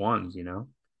best ones,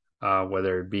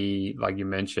 whether it be, like you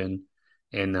mentioned,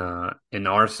 in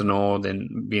Arsenal,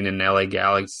 then being in LA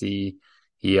Galaxy.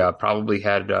 He probably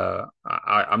had,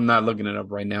 I'm not looking it up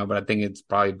right now, but I think it's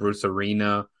probably Bruce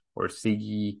Arena or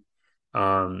Sigi.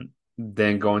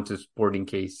 Then going to Sporting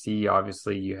KC,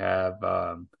 obviously you have,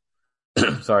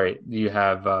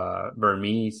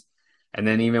 Burmese. And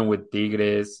then even with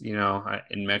Tigres,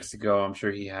 in Mexico, I'm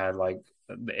sure he had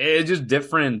it's just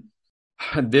different,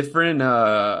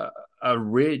 a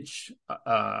rich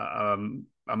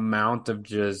amount of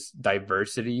just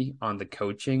diversity on the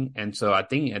coaching. And so I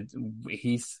think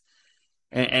he's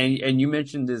and you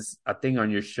mentioned this, I think,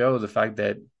 on your show, the fact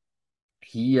that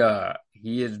he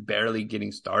is barely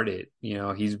getting started.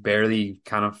 He's barely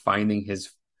kind of finding his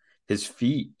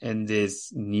feet in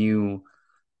this new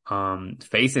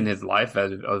phase in his life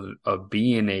of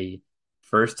being a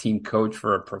first team coach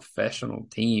for a professional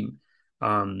team.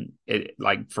 For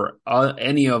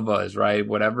any of us, right?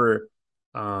 Whatever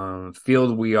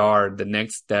field we are, the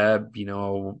next step,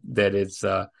 that it's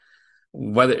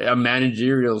whether a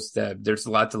managerial step, there's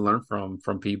a lot to learn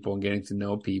from people and getting to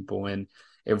know people. And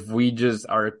if we just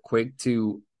are quick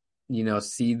to,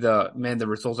 see the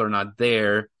results are not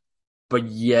there, but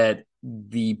yet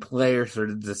the players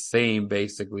are the same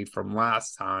basically from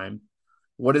last time.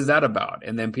 What is that about?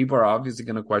 And then people are obviously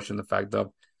going to question the fact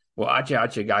of, well,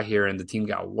 Ache got here and the team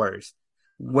got worse.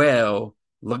 Well,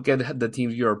 look at the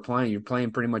teams you're playing. You're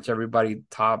playing pretty much everybody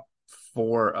top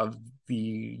four of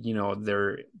the,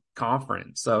 their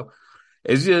conference. So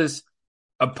it's just,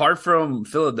 apart from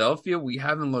Philadelphia, we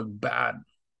haven't looked bad,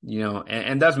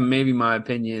 and that's maybe my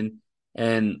opinion.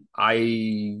 And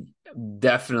I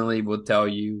definitely will tell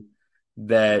you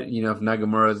that, if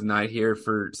Nagamura is not here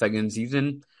for second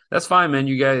season, that's fine, man.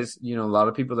 You guys, a lot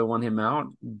of people that want him out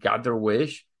got their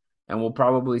wish, and we'll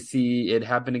probably see it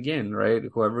happen again, right?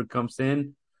 Whoever comes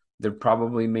in, they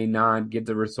probably may not get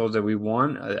the results that we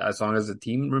want as long as the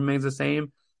team remains the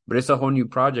same. But it's a whole new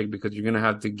project because you're going to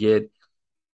have to get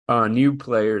new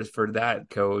players for that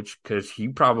coach because he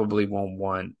probably won't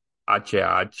want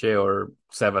Ache or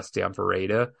Sebastian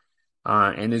Ferreira.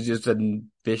 And it's just a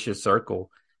vicious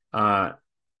circle.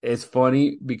 It's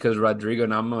funny because Rodrigo,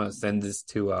 and I'm gonna send this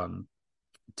to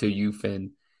you,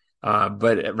 Finn.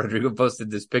 But Rodrigo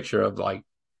posted this picture of like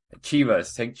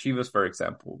Chivas. Take Chivas for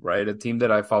example, right? A team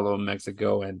that I follow in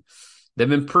Mexico, and they've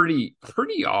been pretty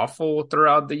awful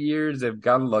throughout the years. They've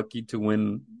gotten lucky to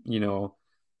win,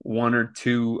 one or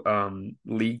two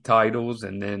league titles,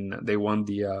 and then they won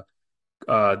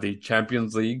the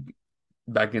Champions League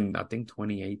back in, I think,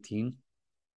 2018.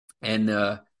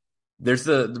 And there's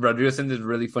Rodrigo sent this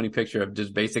really funny picture of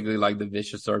just basically like the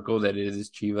vicious circle that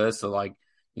is Chivas. So like,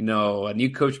 a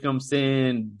new coach comes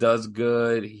in, does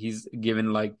good. He's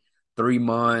given like 3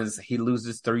 months. He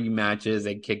loses 3 matches.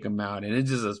 They kick him out. And it's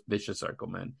just a vicious circle,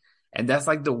 man. And that's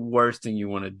like the worst thing you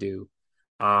want to do.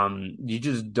 You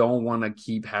just don't want to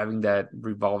keep having that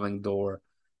revolving door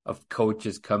of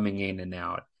coaches coming in and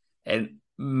out. And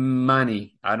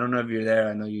money, I don't know if you're there.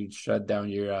 I know you shut down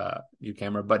your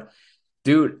camera, but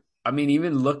dude, I mean,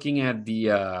 even looking at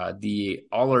the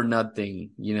all or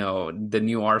nothing, the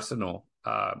new Arsenal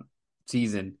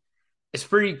season, it's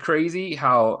pretty crazy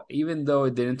how even though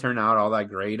it didn't turn out all that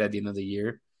great at the end of the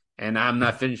year, and I'm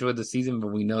not finished with the season,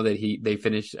 but we know that they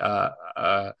finished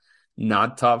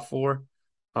not top 4.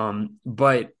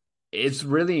 But it's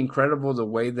really incredible the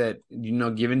way that,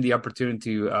 given the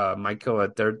opportunity to Michael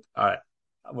at third,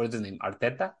 what is his name?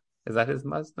 Arteta? Is that his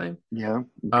last name? Yeah.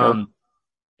 Okay.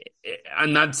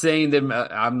 I'm not saying that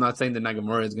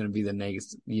Nagamura is going to be the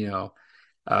next,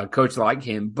 coach like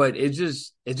him, but it's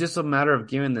just a matter of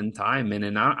giving them time.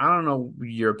 And I don't know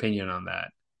your opinion on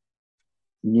that.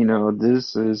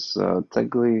 This is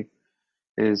technically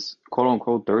his quote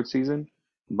unquote third season,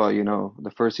 but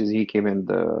the first season he came in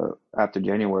after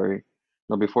January,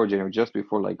 no, before January, just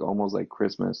before like almost like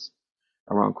Christmas,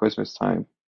 around Christmas time.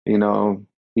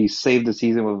 He saved the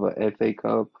season with a FA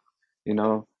Cup,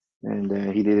 and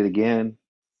then he did it again,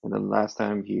 and then last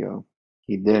time he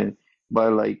didn't.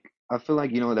 But like I feel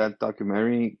like that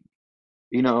documentary,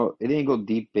 it didn't go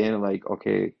deep in like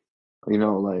okay,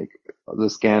 like the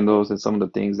scandals and some of the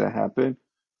things that happened,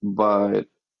 but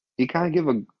he kind of give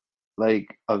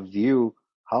a view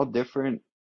how different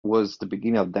was the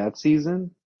beginning of that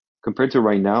season compared to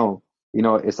right now.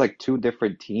 It's like 2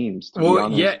 different teams, to be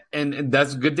honest. Yeah, and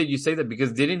that's good that you say that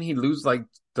because didn't he lose like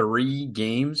 3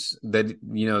 games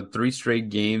 3 straight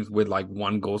games with like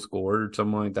 1 goal scored or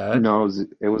something like that? No,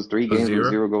 it was 3 games with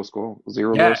 0 goal scored,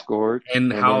 0 goal scored,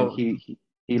 and how he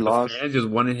the lost. fans just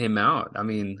wanted him out. I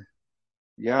mean,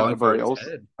 Yeah, but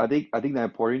also I think the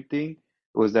important thing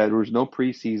was that there was no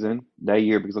preseason that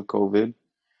year because of COVID,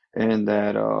 and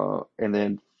that and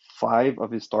then 5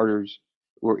 of his starters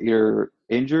were either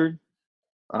injured,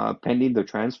 pending the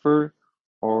transfer,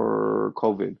 or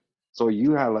COVID. So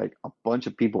you had like a bunch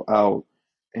of people out,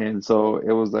 and so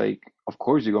it was like, of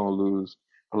course you're gonna lose.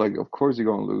 Like, of course you're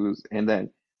gonna lose, and then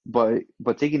but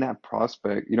taking that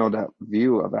prospect, that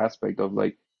view of aspect of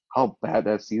like how bad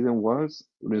that season was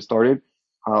when it started,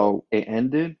 how it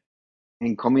ended,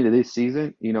 and coming to this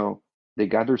season, they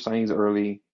got their signings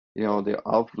early. They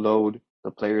offload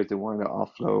the players they wanted to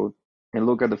offload, and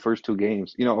look at the first 2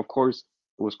 games. Of course,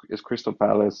 it's Crystal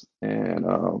Palace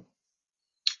and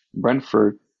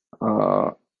Brentford,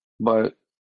 but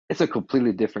it's a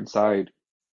completely different side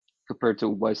compared to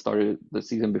what started the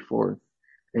season before.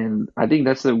 And I think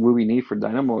that's what we need for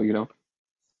Dynamo.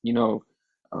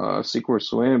 Sink or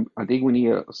swim. I think we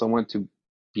need someone to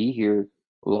be here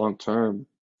long term,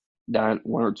 that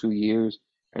 1 or 2 years,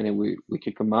 and then we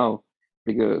kick them out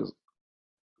because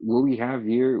what we have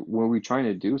here, what we're trying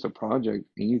to do is a project,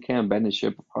 and you can't bend and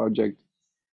ship a project,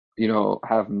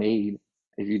 have made.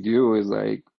 If you do, is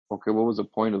like, okay, what was the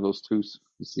point of those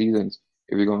seasons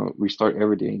if you're going to restart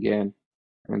everything again.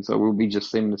 And so we'll be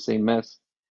just in the same mess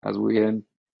as we in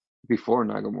before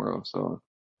Nagamura. So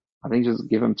I think just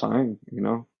give him time,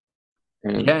 Yeah,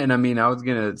 and and I mean, I was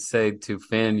gonna say to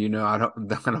Finn, I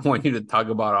don't, I don't want you to talk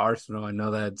about Arsenal. I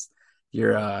know that's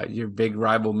your big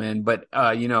rival, man. But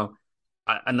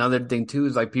another thing too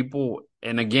is like people,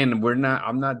 and again,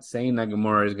 I'm not saying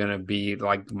Nagamura is gonna be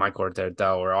like Mikel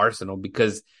Arteta or Arsenal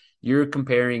because you're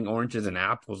comparing oranges and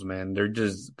apples, man. They're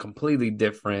just completely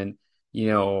different.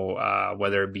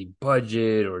 Whether it be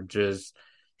budget or just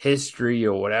history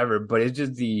or whatever, but it's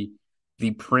just the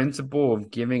principle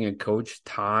of giving a coach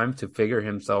time to figure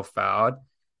himself out.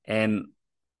 And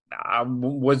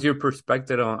what's your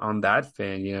perspective on that,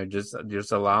 Finn?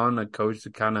 Just allowing a coach to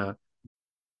kind of.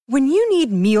 When you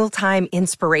need mealtime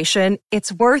inspiration,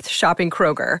 it's worth shopping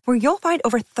Kroger, where you'll find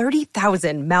over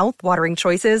 30,000 mouth-watering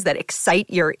choices that excite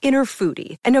your inner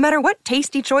foodie. And no matter what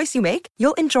tasty choice you make,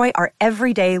 you'll enjoy our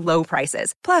everyday low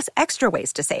prices, plus extra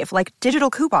ways to save, like digital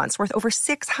coupons worth over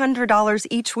 $600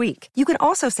 each week. You can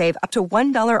also save up to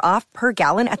 $1 off per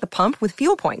gallon at the pump with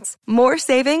fuel points. More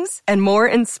savings and more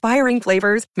inspiring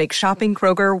flavors make shopping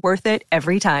Kroger worth it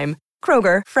every time.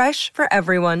 Kroger, fresh for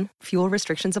everyone. Fuel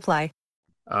restrictions apply.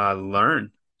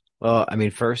 Learn. Well, I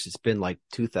mean, first, it's been like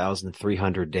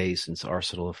 2,300 days since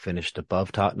Arsenal have finished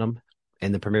above Tottenham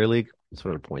in the Premier League. Just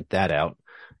wanted to point that out.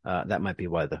 That might be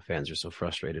why the fans are so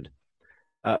frustrated.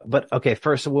 But okay,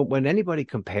 first, so when anybody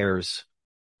compares,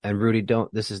 and Rudy,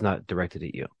 this is not directed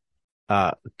at you.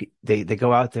 They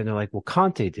go out there and they're like, well,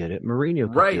 Conte did it.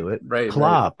 Mourinho could do it. Right.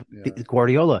 Klopp, Yeah.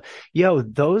 Guardiola.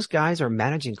 Those guys are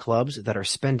managing clubs that are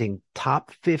spending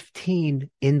top 15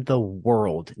 in the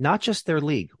world, not just their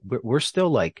league. We're still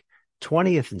like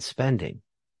 20th in spending.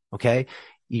 Okay.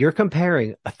 You're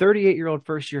comparing a 38-year-old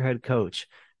first-year head coach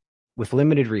with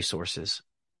limited resources,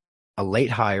 a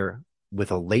late hire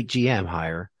with a late GM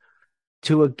hire,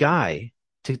 to a guy,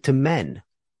 to men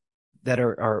that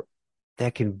are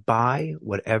that can buy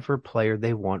whatever player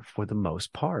they want for the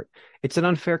most part. It's an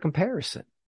unfair comparison.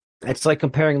 It's like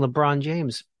comparing LeBron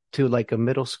James to like a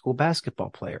middle school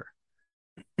basketball player.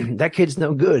 That kid's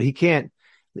no good. He can't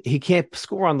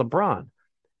score on LeBron.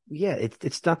 Yeah,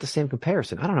 it's not the same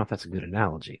comparison. I don't know if that's a good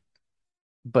analogy,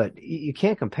 but you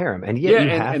can't compare them. And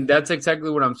and that's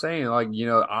exactly what I'm saying. Like,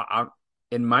 I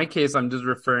in my case, I'm just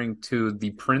referring to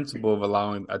the principle of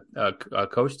allowing a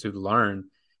coach to learn.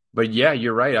 But yeah,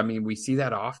 you're right. I mean, we see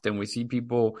that often. We see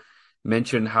people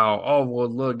mention how, oh, well,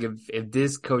 look, if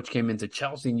this coach came into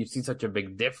Chelsea and you see such a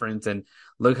big difference, and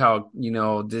look how,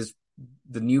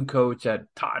 the new coach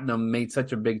at Tottenham made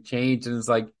such a big change. And it's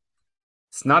like,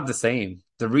 it's not the same.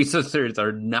 The resources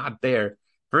are not there.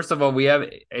 First of all,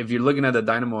 if you're looking at the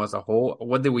Dynamo as a whole,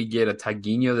 what did we get? A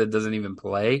Taguinho that doesn't even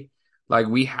play? Like,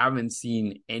 we haven't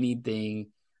seen anything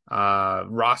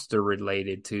roster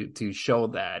related to show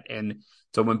that. And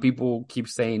so when people keep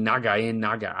saying Naga in,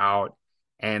 Naga out,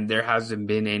 and there hasn't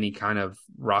been any kind of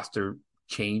roster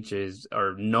changes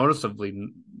or noticeably,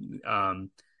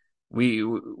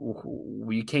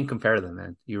 we can't compare them,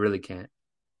 man. You really can't.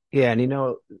 Yeah,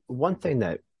 and one thing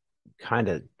that kind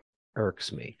of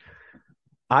irks me,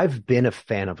 I've been a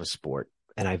fan of a sport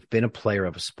and I've been a player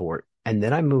of a sport, and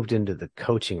then I moved into the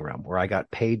coaching realm where I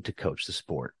got paid to coach the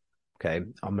sport. Okay,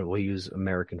 we'll use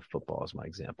American football as my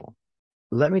example.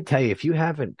 Let me tell you, if you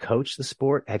haven't coached the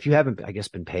sport, if you haven't, I guess,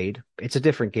 been paid, it's a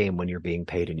different game when you're being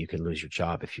paid and you can lose your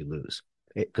job if you lose.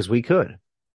 Because we could.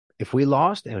 If we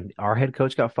lost and our head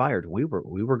coach got fired, we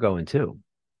were going too.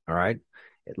 All right.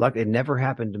 It never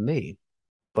happened to me,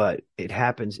 but it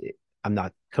happens. I'm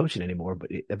not coaching anymore, but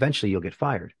eventually you'll get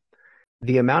fired.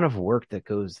 The amount of work that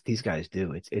these guys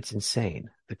do, it's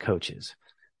insane, the coaches.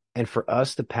 And for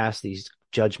us to pass these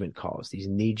judgment calls, these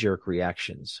knee-jerk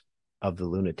reactions of the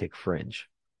lunatic fringe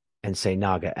and say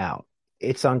Naga out,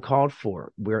 it's uncalled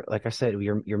for. Like I said,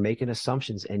 you're making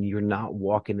assumptions and you're not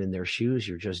walking in their shoes.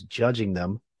 You're just judging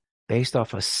them based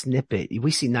off a snippet. We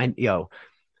see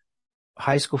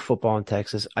high school football in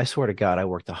Texas. I swear to God, I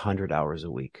worked 100 hours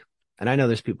a week. And I know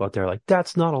there's people out there like,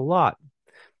 that's not a lot.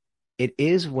 It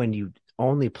is when you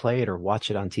only play it or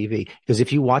watch it on TV. Because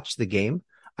if you watch the game,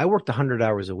 I worked 100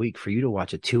 hours a week for you to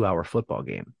watch a 2-hour football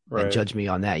game and judge me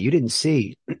on that. You didn't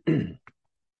see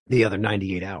the other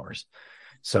 98 hours.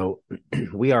 So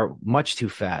we are much too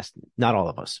fast. Not all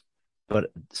of us,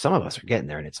 but some of us are getting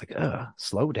there, and it's like,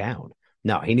 slow down.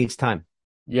 No, he needs time.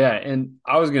 Yeah, and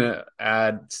I was going to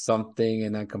add something,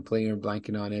 and I completely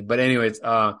blanking on it. But anyways,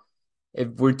 if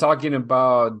we're talking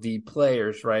about the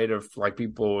players, right, of like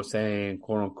people saying,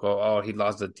 quote unquote, oh, he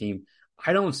lost the team.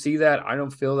 I don't see that. I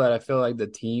don't feel that. I feel like the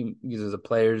team, the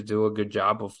players do a good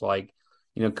job of like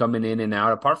coming in and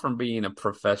out, apart from being a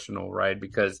professional, right?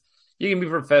 Because you can be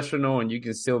professional and you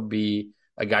can still be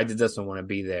a guy that doesn't want to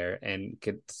be there and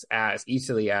could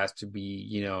easily ask to be,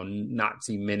 not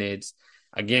see minutes.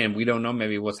 Again, we don't know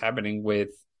maybe what's happening with,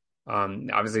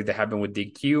 obviously that happened with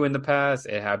DQ in the past.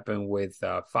 It happened with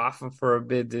Fafa for a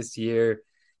bit this year.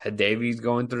 Davies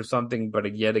going through something,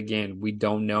 but yet again, we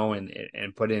don't know and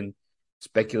putting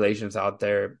speculations out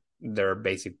there, they're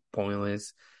basically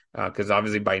pointless. Because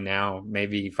obviously by now,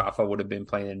 maybe Fafa would have been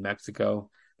playing in Mexico,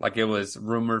 like it was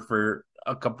rumored for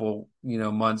a couple,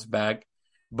 months back.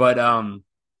 But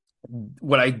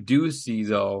what I do see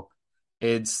though,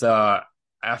 it's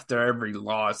after every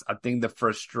loss, I think the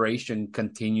frustration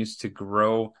continues to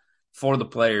grow for the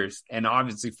players and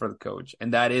obviously for the coach,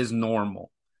 and that is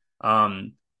normal.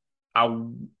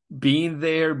 Being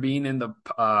there, being in the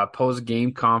post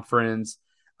game conference,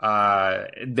 we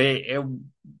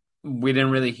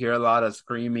didn't really hear a lot of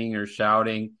screaming or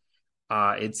shouting.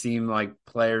 It seemed like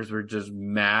players were just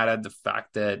mad at the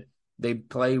fact that they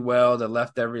played well, they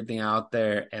left everything out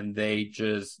there, and they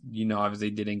just,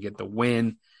 obviously didn't get the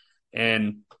win.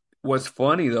 And what's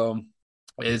funny, though,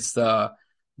 is Daniel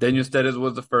Stedes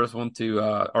was the first one to,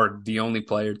 or the only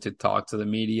player to talk to the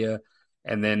media,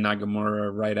 and then Nagamura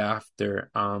right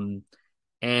after.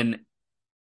 And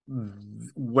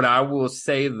what I will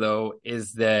say, though,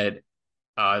 is that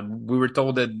we were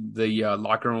told that the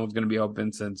locker room was going to be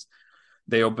open since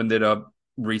they opened it up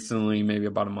recently, maybe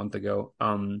about a month ago.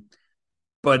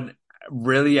 But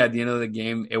really, at the end of the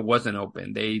game, it wasn't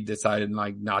open. They decided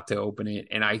not to open it,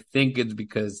 and I think it's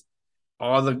because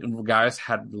all the guys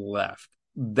had left.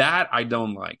 That I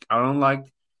don't like. I don't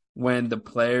like when the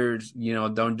players,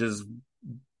 don't just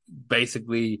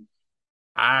basically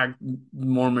act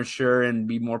more mature and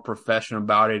be more professional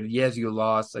about it. Yes, you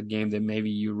lost a game that maybe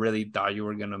you really thought you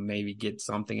were going to maybe get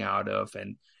something out of,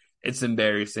 and it's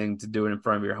embarrassing to do it in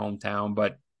front of your hometown,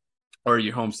 or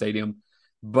your home stadium.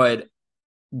 But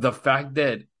the fact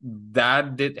that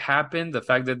did happen, the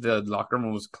fact that the locker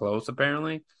room was closed,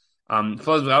 apparently.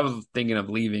 Plus, I was thinking of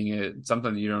leaving. It's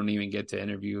something you don't even get to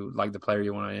interview, like the player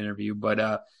you want to interview.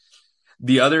 But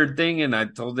the other thing, and I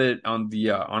told it on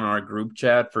the on our group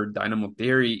chat for Dynamo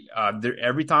Theory,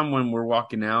 every time when we're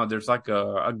walking out, there's like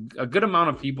a good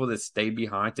amount of people that stay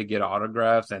behind to get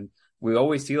autographs, and we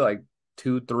always see like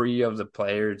 2-3 of the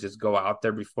players just go out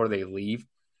there before they leave.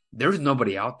 There's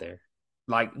nobody out there.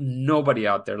 Like nobody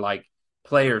out there, like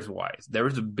players wise. There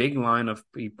was a big line of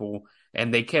people,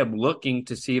 and they kept looking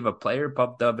to see if a player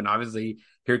popped up. And obviously,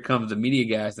 here comes the media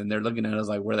guys, and they're looking at us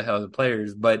like, "Where the hell are the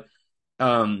players?" But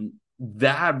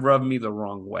that rubbed me the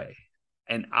wrong way.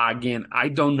 And again, I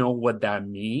don't know what that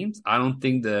means. I don't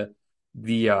think that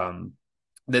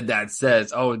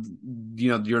says, "Oh,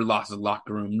 you're lost in the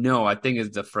locker room." No, I think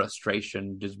it's the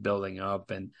frustration just building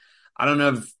up. And I don't know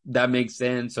if that makes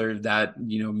sense or if that,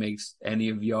 makes any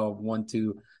of y'all want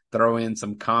to throw in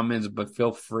some comments, but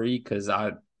feel free because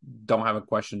I don't have a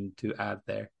question to add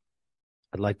there.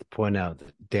 I'd like to point out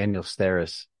that Daniel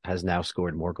Steres has now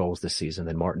scored more goals this season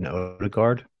than Martin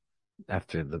Odegaard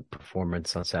after the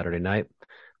performance on Saturday night.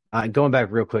 Going back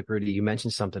real quick, Rudy, you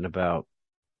mentioned something about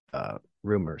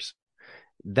rumors.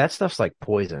 That stuff's like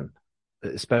poison,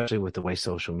 especially with the way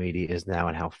social media is now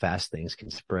and how fast things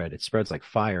can spread. It spreads like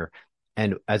fire.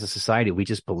 And as a society, we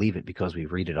just believe it because we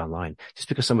read it online. Just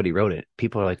because somebody wrote it,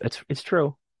 people are like, it's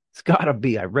true. It's gotta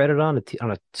be. I read it on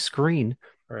a screen.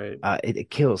 Right. It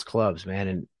kills clubs, man.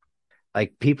 And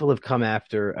like people have come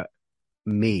after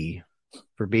me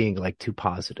for being like too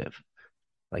positive.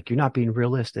 Like, you're not being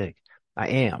realistic. I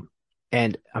am.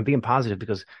 And I'm being positive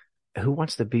because who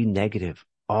wants to be negative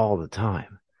all the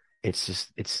time?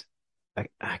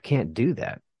 I can't do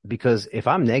that, because if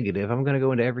I'm negative, I'm going to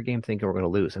go into every game thinking we're going to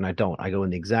lose, and I don't. I go in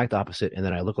the exact opposite, and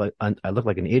then I look like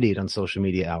an idiot on social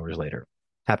media hours later.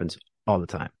 Happens all the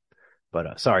time.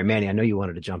 But sorry, Manny, I know you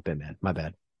wanted to jump in, man. My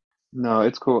bad. No,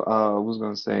 it's cool. I was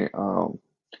gonna say, at the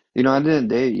end of the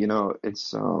day,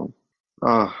 it's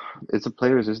the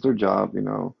players, it's their job,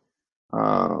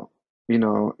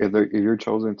 if you're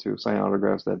chosen to sign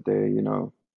autographs that day,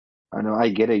 I know I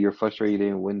get it, you're frustrated you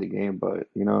didn't win the game, but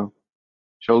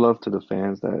show love to the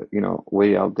fans that,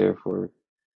 wait out there for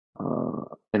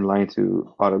in line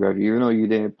to autograph you. Even though you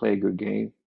didn't play a good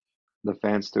game, the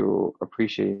fans still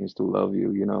appreciate you, still love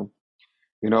you,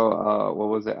 what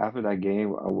was it after that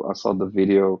game? I saw the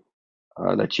video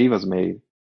that Chivas made.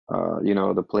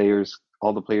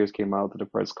 All the players came out to the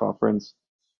press conference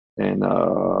and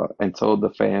told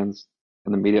the fans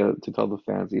and the media to tell the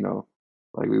fans,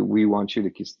 like we want you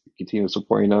to continue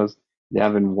supporting us. They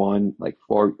haven't won like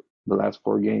the last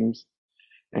 4 games,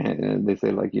 and they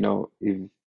say like, if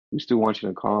we still want you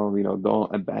to come,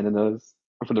 don't abandon us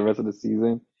for the rest of the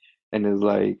season. And it's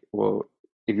like, well,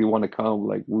 if you want to come,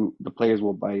 like the players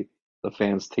will buy the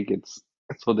fans tickets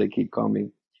so they keep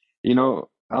coming. I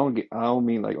don't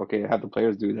mean like, okay, have the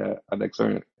players do that at a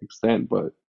certain extent,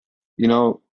 but you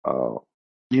know, uh,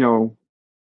 you know,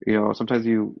 sometimes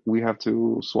we have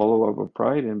to swallow our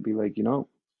pride and be like,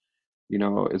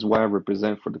 it's what I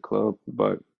represent for the club.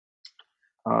 But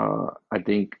I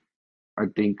think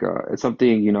it's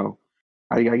something,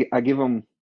 I give them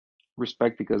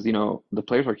respect because, the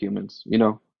players are humans,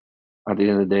 at the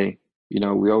end of the day.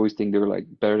 We always think they're like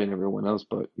better than everyone else,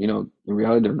 but in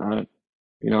reality they're not.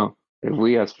 If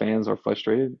we as fans are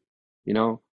frustrated, you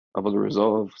know, about the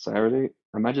result of Saturday,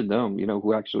 imagine them,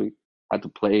 who actually had to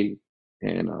play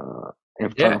and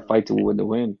trying Yeah. to fight to win the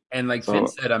win. And like Finn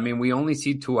So said, I mean, we only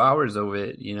see 2 hours of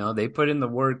it. They put in the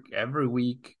work every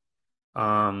week.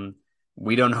 Um,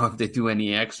 we don't know if they do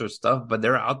any extra stuff, but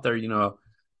they're out there,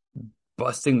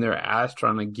 busting their ass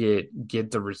trying to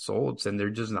get the results, and they're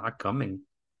just not coming.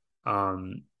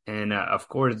 And of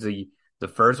course, the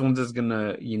first one's is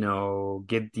gonna,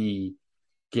 get the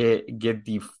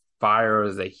fire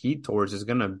or the heat towards is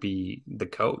gonna be the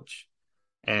coach,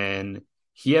 and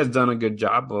he has done a good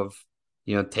job of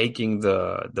taking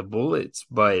the bullets,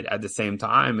 but at the same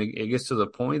time it gets to the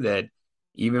point that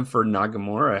even for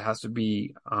Nagamura it has to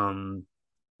be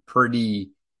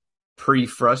pretty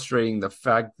frustrating, the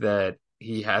fact that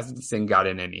he hasn't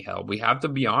gotten any help. We have to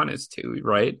be honest too,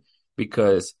 right?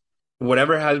 Because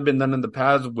whatever has been done in the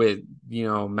past with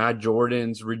Matt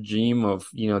Jordan's regime of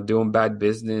doing bad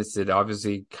business, it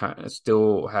obviously kind of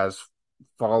still has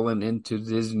fallen into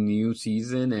this new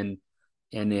season.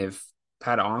 And if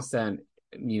Pat Onstad,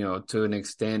 to an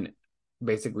extent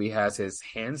basically has his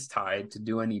hands tied to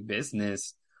do any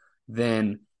business,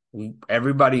 then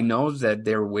everybody knows that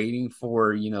they're waiting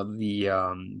for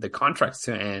the contracts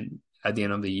to end at the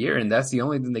end of the year, and that's the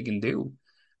only thing they can do.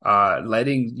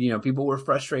 Letting people were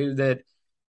frustrated that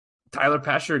Tyler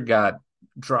Pasher got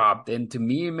dropped, and to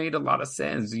me it made a lot of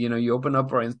sense. You open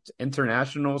up our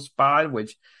international spot,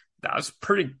 which that was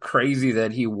pretty crazy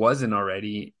that he wasn't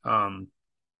already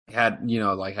had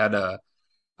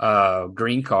a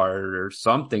green card or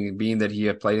something, being that he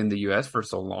had played in the US for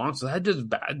so long. So that's just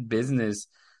bad business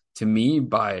to me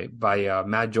by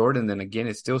Matt Jordan. Then again,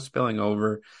 it's still spilling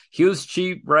over. He was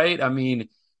cheap, right? I mean,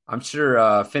 I'm sure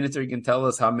Finiter can tell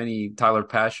us how many Tyler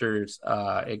Pashers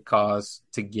it costs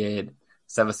to get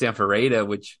Sebastian Ferreira,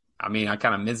 which, I mean, I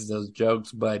kind of miss those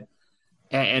jokes, but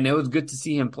and it was good to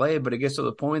see him play, but it gets to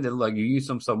the point that like you use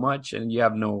him so much and you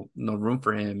have no room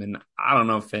for him. And I don't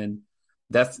know, Finn.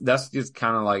 That's just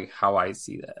kind of like how I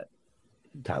see that.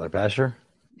 Tyler Pasher.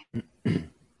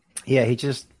 Yeah,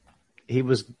 he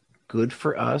was good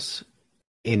for us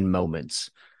in moments.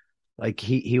 Like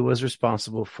he was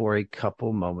responsible for a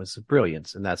couple moments of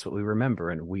brilliance, and that's what we remember.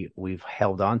 And we've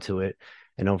held on to it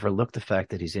and overlooked the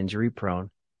fact that he's injury prone.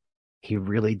 He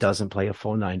really doesn't play a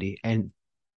full 90. And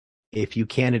if you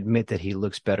can't admit that he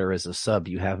looks better as a sub,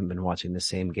 you haven't been watching the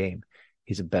same game.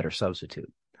 He's a better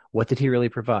substitute. What did he really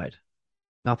provide?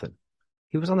 Nothing.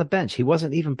 He was on the bench. He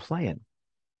wasn't even playing.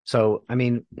 So, I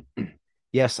mean,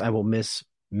 yes, I will miss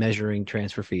measuring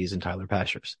transfer fees and Tyler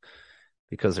Pashers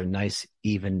because they're nice,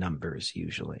 even numbers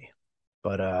usually.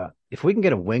 But if we can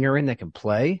get a winger in that can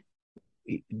play,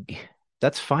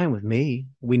 that's fine with me.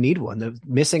 We need one. The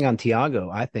missing on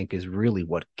Thiago, I think, is really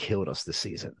what killed us this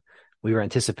season. We were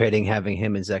anticipating having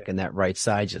him and Zek in that right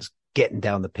side, just getting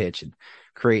down the pitch and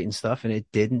creating stuff, and it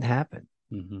didn't happen.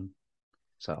 Mm-hmm.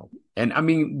 So, and I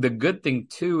mean, the good thing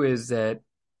too is that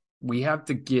we have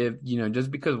to give,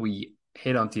 just because we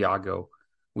hit on Thiago,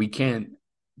 we can't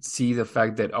see the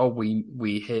fact that,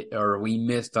 we hit or we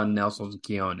missed on Nelson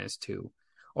Quiones too,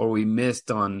 or we missed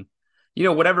on,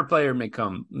 whatever player may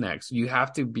come next. You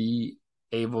have to be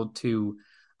able to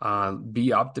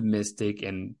be optimistic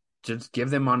and just give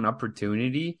them an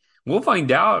opportunity. We'll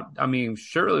find out. I mean,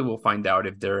 surely we'll find out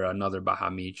if they're another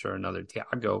Bahamic or another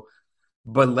Thiago,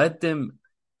 but let them,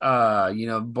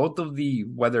 both of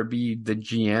whether it be the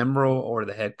GM role or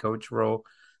the head coach role,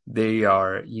 they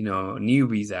are,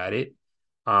 newbies at it.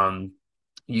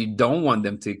 You don't want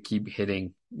them to keep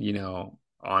hitting,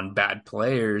 on bad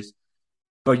players,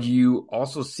 but you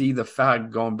also see the fact,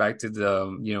 going back to the,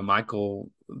 Michael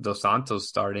Dos Santos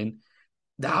starting,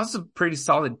 that was a pretty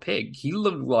solid pick. He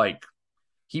looked like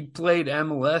he played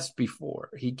MLS before.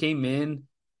 He came in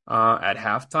at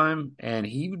halftime and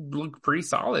he looked pretty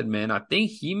solid, man. I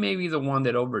think he may be the one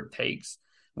that overtakes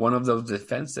one of those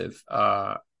defensive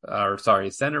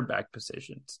center back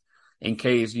positions, in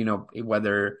case,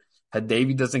 whether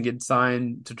Hadavi doesn't get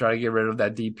signed to try to get rid of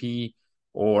that DP,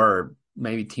 or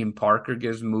maybe Tim Parker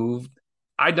gets moved.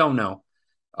 I don't know.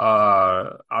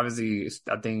 Obviously,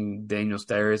 I think Daniel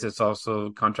Sturridge is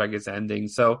also contract is ending,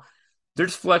 so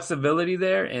there's flexibility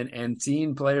there, and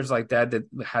seeing players like that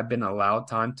have been allowed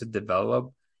time to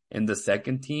develop in the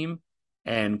second team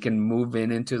and can move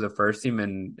into the first team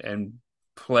and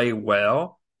play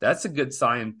well. That's a good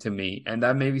sign to me, and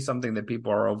that may be something that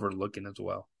people are overlooking as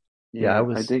well. Yeah, I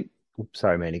Yeah, I was. think Oops,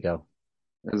 sorry, Manny, go.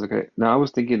 it's okay. Now I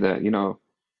was thinking that,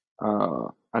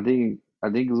 I think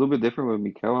it's a little bit different with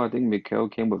Mikel. I think Mikel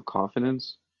came with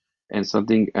confidence and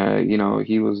something.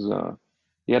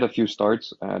 He had a few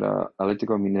starts at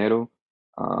Atlético Mineiro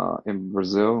in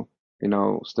Brazil.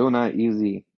 Still not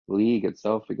easy league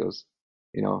itself because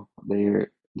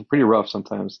they're pretty rough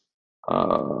sometimes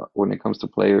when it comes to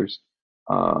players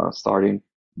starting.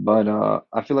 But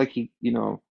I feel like it's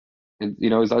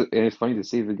funny to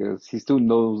see because he still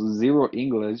knows zero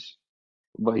English,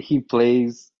 but he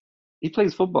plays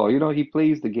football. He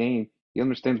plays the game. He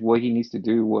understands what he needs to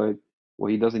do, what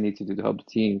he doesn't need to do to help the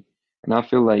team. And I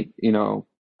feel like,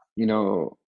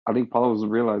 I think Paulo was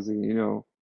realizing,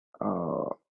 uh,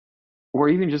 or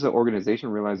even just an organization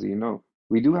realizing,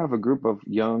 we do have a group of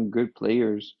young, good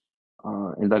players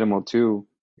in Dynamo too.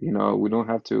 We don't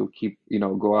have to keep,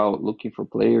 go out looking for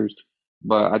players.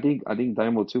 But I think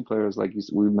Dynamo 2 players, like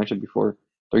we mentioned before,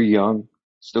 they're young,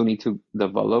 still need to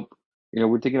develop.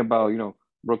 We're thinking about,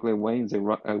 Brooklyn Waynes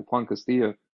and Juan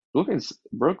Castilla.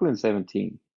 Brooklyn's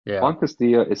 17. Yeah, Juan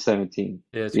Castilla is 17.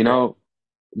 yeah, it's You great. know,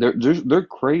 they're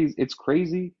crazy. It's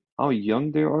crazy how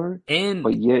young they are,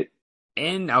 but And yet,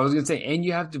 I was gonna say,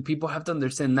 and people have to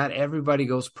understand not everybody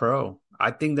goes pro.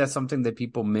 I think that's something that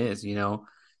people miss,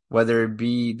 whether it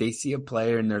be they see a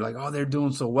player and they're like, oh, they're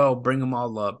doing so well, bring them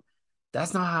all up.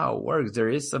 That's not how it works. There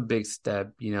is a big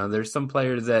step. There's some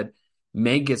players that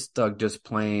may get stuck just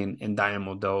playing in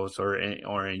Dynamo Dos or in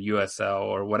USL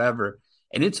or whatever.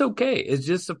 And it's okay. It's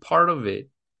just a part of it.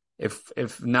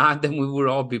 If not, then we would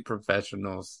all be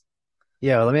professionals.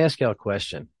 Yeah, well, let me ask you a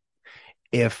question.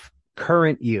 If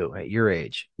current you at your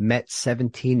age met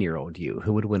 17-year-old you,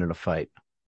 who would win in a fight?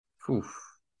 Whew.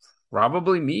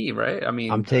 Probably me, right? I I'm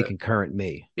mean, taking current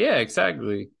me. yeah,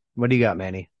 exactly. What do you got,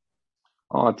 Manny?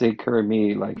 oh, I take care of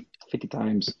me like 50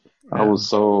 times. I Yeah. was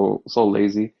so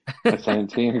lazy at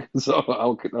 17, so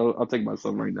I'll take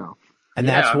myself right now. And Yeah,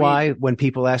 that's I mean, why when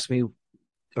people ask me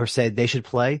or say they should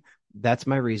play, that's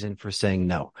my reason for saying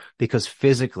no, because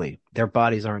physically their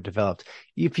bodies aren't developed.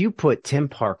 If you put Tim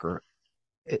Parker,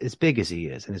 as big as he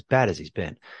is and as bad as he's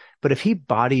been, but if he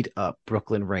bodied up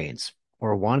Brooklyn Reigns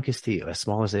or Juan Castillo, as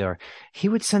small as they are, he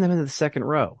would send them into the second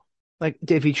row. Like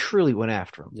if he truly went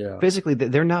after them. yeah, Physically,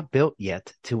 they're not built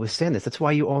yet to withstand this. That's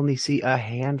why you only see a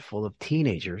handful of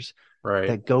teenagers right.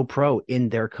 that go pro in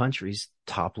their country's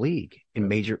top league in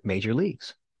major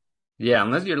leagues. Yeah,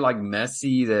 unless you're like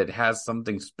Messi that has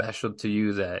something special to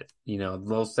you that,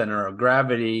 low center of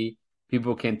gravity,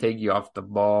 people can take you off the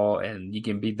ball and you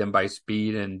can beat them by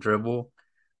speed and dribble.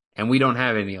 And we don't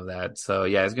have any of that. So,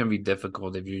 yeah, it's going to be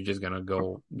difficult if you're just going to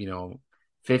go,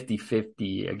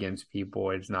 50-50 against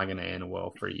people. It's not going to end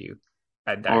well for you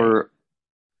at that age. Or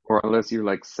or unless you're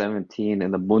like 17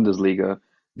 in the Bundesliga,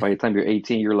 by the time you're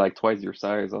 18, you're like twice your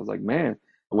size. I was like, man,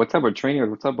 what type of training or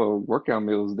what type of workout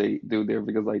meals they do there?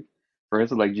 Because like, for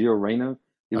instance, like Gio Reyna,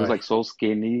 he was Uh, like so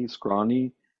skinny,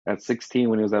 scrawny at 16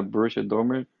 when he was at Borussia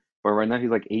Dortmund, but right now he's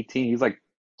like 18. He's like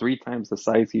three times the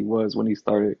size he was when he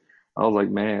started. I was like,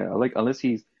 man, I like unless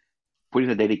he's putting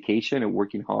the dedication and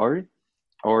working hard,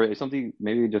 or it's something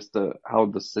maybe just how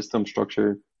the system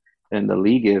structure and the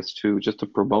league is to just to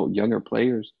promote younger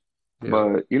players. yeah,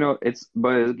 But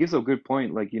it gives a good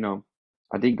point. Like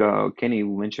I think Kenny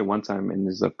mentioned one time in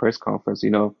his press conference.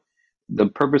 The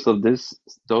purpose of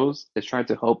those is trying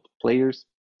to help players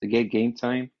to get game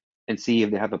time and see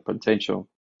if they have the potential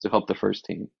to help the first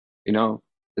team. You know,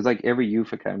 it's like every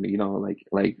youth academy.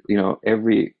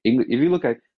 Every English. If you look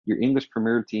at your English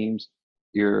Premier teams,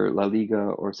 your La Liga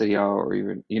or Serie A or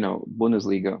even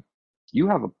Bundesliga, you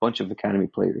have a bunch of academy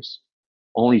players.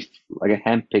 Only like a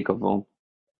handpick of them,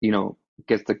 you know,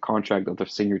 gets the contract of the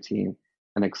senior team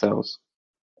and excels.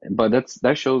 But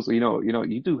that shows,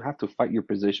 you do have to fight your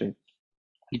position.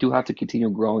 You do have to continue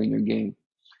growing your game.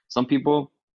 Some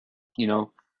people, you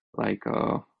know, like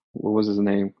what was his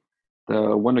name?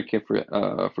 The wonder kid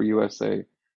for USA.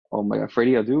 Oh my God,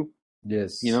 Freddie Adu, you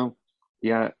yes. know,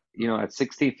 yeah, at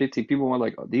 16, 15, people were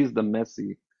like, oh, these the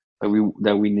Messi that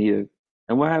we needed.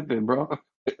 And what happened, bro?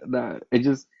 That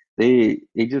they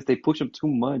push him too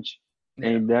much, Yeah.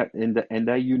 and that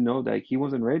that he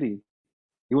wasn't ready.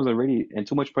 He wasn't ready, and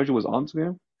too much pressure was onto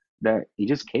him that he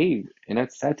just caved, and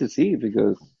that's sad to see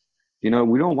because We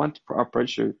don't want to put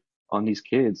pressure on these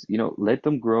kids. Let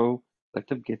them grow, let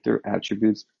them get their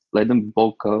attributes, let them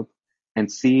bulk up,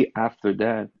 and see after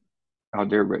that how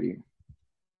they're ready.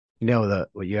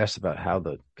 What you asked about how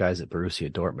the guys at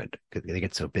Borussia Dortmund they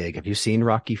get so big. Have you seen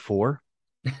Rocky Four?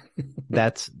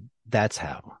 That's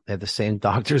how they have the same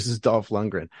doctors as Dolph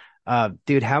Lundgren.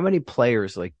 Dude, how many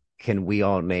players can we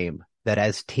all name that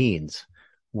as teens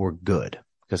were good?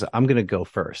 Because I'm gonna go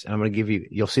first, and I'm gonna give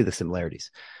you'll see the similarities.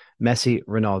 Messi,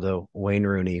 Ronaldo, Wayne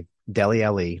Rooney, Dele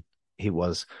Alli. He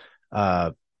was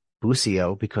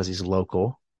Busio because he's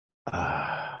local.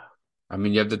 I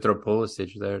mean, you have to throw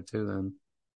Pulisic there too. Then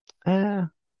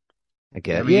I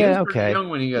guess. I mean, he was okay. pretty young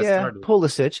when he got started.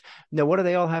 Pulisic. No, what do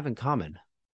they all have in common?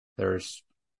 There's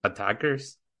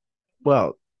attackers.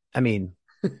 Well, I mean,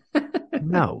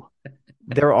 no,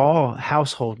 they're all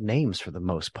household names for the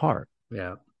most part.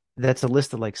 Yeah, that's a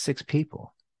list of like 6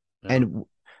 people, and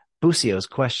Busio is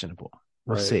questionable.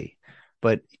 We'll see,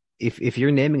 but if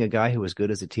you're naming a guy who was good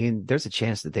as a teen, there's a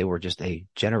chance that they were just a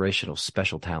generational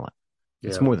special talent.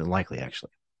 It's more than likely,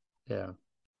 actually.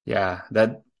 Yeah,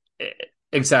 that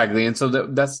exactly. And so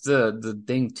that's the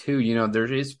thing too.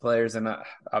 There is players, and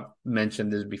I've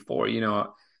mentioned this before.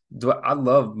 I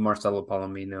love Marcelo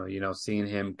Palomino. Seeing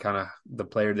him kind of the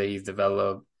player that he's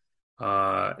developed,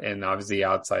 and obviously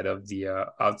outside of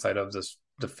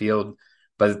the field,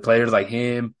 but players like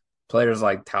him, players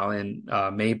like Talon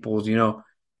Maples,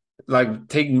 like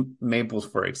take Maples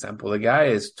for example. The guy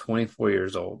is 24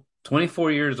 years old. 24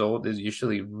 years old is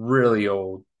usually really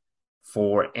old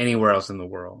for anywhere else in the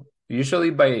world.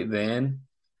 Usually by then,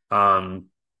 a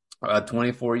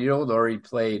 24-year-old already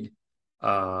played.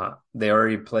 They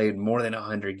already played more than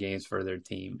 100 games for their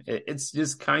team. It's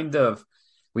just kind of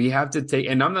we have to take.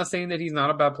 And I'm not saying that he's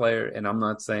not a bad player, and I'm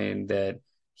not saying that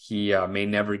he may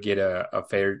never get a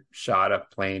fair shot of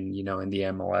playing, in the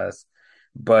MLS,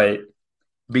 but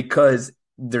because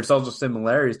there's also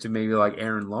similarities to maybe like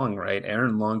Aaron Long, right?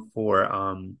 Aaron Long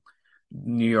for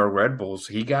New York Red Bulls.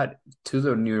 He got to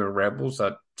the New York Red Bulls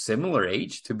at similar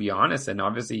age, to be honest. And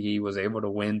obviously he was able to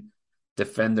win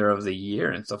Defender of the Year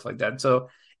and stuff like that. So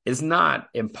it's not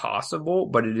impossible,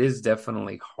 but it is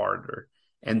definitely harder.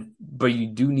 But you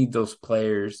do need those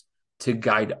players to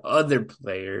guide other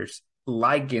players,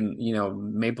 like in,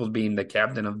 Maples being the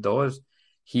captain of those.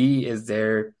 He is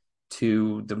there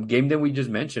to the game that we just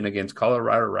mentioned against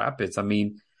Colorado Rapids. I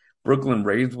mean, Brooklyn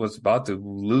Raves was about to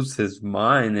lose his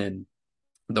mind, and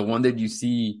the one that you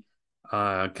see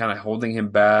kind of holding him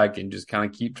back and just kind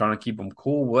of trying to keep him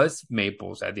cool was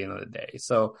Maples at the end of the day.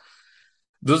 So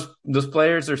those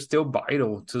players are still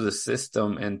vital to the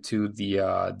system and to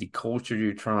the culture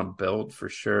you're trying to build for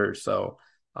sure. So,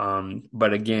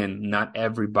 but again, not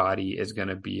everybody is going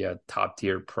to be a top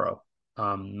tier pro.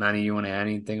 Manny, you want to add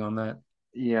anything on that?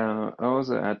 Yeah, I was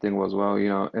adding as well.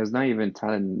 It's not even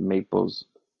Talon Maples'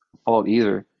 fault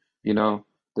either.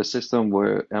 The system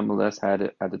where MLS had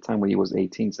it at the time when he was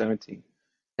 18, 17.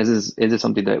 Is this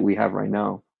something that we have right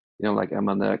now? Like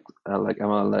MLS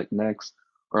Next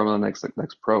or MLS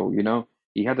Next Pro.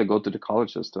 He had to go to the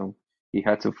college system. He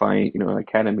had to find an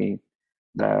academy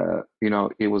that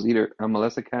it was either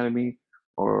MLS Academy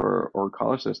or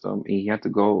college system. And he had to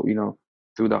go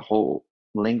through the whole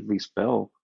lengthy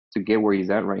spell to get where he's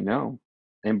at right now.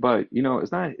 But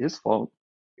it's not his fault.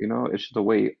 It's just the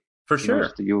way for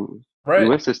sure the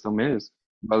US system is.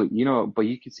 But but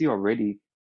you can see already,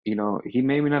 he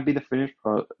may not be the finished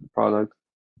product,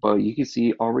 but you can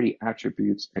see already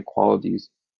attributes and qualities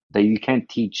that you can't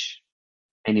teach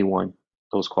anyone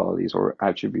those qualities or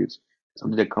attributes.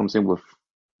 Something that comes in with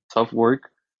tough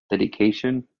work,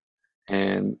 dedication,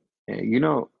 and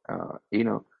MLS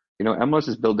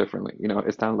is built differently.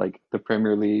 It's not like the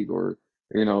Premier League or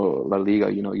La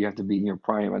Liga. You have to be in your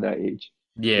prime at that age.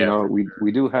 Yeah,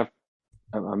 we do have.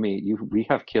 I mean, we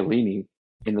have Chiellini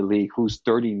in the league who's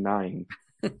 39.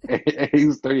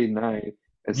 He's 39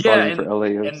 and starting for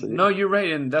LAFC. No, you're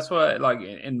right, and that's what like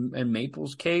in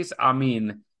Maples' case. I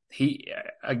mean,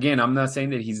 I'm not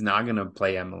saying that he's not gonna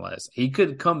play MLS. He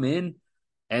could come in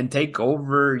and take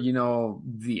over.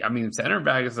 Center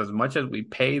backs, as much as we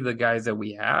pay the guys that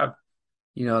we have,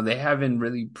 they haven't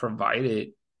really provided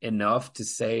enough to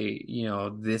say,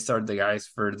 these are the guys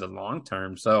for the long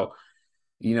term. So.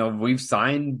 We've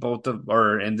signed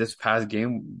in this past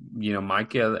game,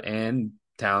 Michael and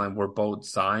Talon were both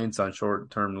signed on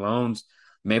short-term loans.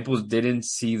 Maples didn't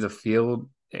see the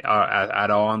field at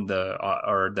all on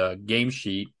the game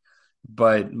sheet,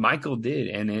 but Michael did.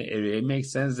 And it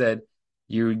makes sense that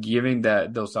you're giving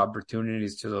those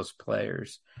opportunities to those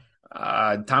players.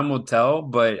 Time will tell,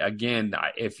 but again,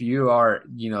 if you are,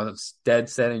 dead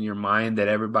set in your mind that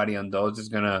everybody on those is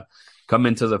gonna come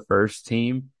into the first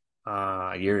team,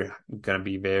 you're gonna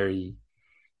be very,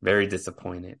 very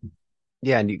disappointed.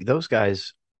 Yeah, and those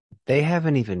guys, they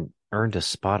haven't even earned a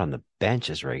spot on the bench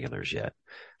as regulars yet.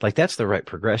 Like that's the right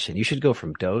progression. You should go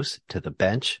from dose to the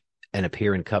bench and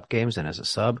appear in cup games and as a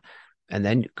sub, and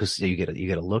then because you get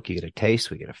a look, you get a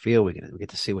taste, we get a feel, we get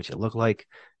to see what you look like,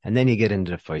 and then you get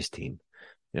into the first team.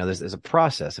 There's a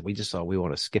process, and we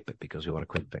want to skip it because we want a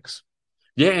quick fix.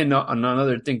 Yeah, and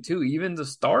another thing too, even the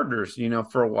starters,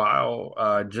 for a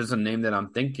while, just a name that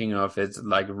I'm thinking of is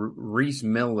like Reese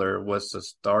Miller was the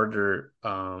starter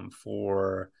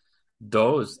for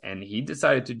those, and he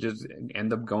decided to just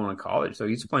end up going to college. So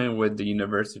he's playing with the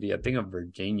University, I think, of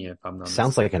Virginia, if I'm not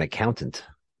Sounds like an accountant.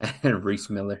 Reese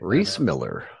Miller. Reese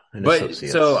Miller. But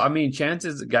so, I mean,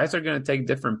 chances guys are going to take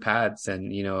different paths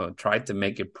and, try to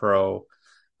make it pro.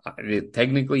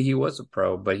 Technically, he was a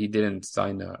pro, but he didn't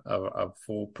sign a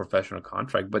full professional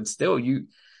contract. But still,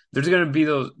 there's going to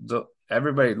be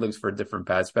everybody looks for a different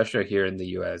path, especially here in the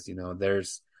U.S.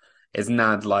 It's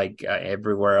not like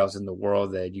everywhere else in the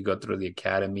world that you go through the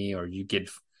academy or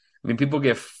people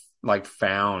get like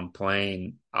found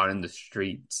playing out in the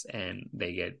streets and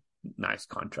they get nice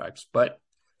contracts. But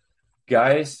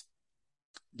guys,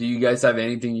 do you guys have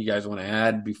anything you guys want to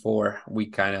add before we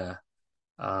kind of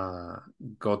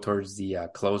go towards the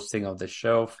closing of the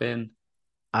show, Finn?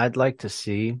 I'd like to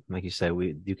see, like you said,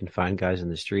 you can find guys in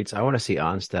the streets. I want to see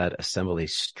Onstad assemble a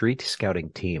street scouting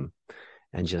team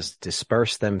and just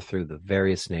disperse them through the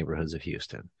various neighborhoods of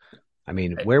Houston. I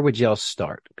mean, where would y'all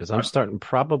start? Because I'm starting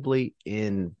probably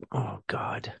in, oh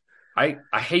God. I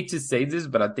hate to say this,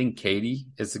 but I think Katy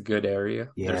is a good area.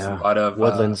 Yeah. There's a lot of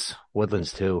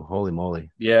Woodlands too. Holy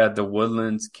moly. Yeah, the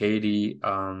Woodlands, Katy,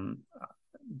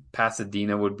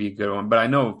 Pasadena would be a good one. But I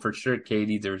know for sure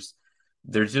Katy, there's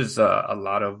just a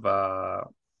lot of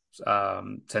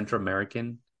Central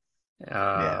American.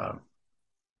 Yeah.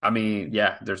 I mean,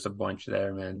 yeah, there's a bunch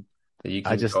there, man. That you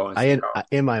can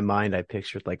in my mind, I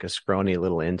pictured like a scrawny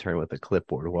little intern with a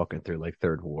clipboard walking through like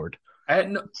Third Ward.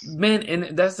 Man,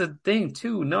 and that's the thing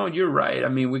too. No, you're right. I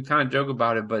mean, we kind of joke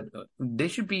about it, but they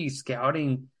should be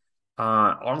scouting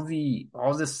all the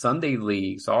Sunday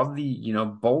leagues, all the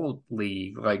bowl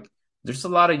league. Like, there's a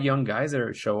lot of young guys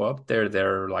that show up there.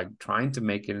 They're like trying to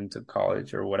make it into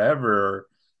college or whatever.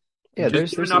 Yeah,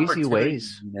 there's easy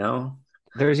ways.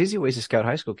 There's easy ways to scout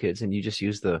high school kids, and you just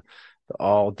use the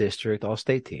all district, all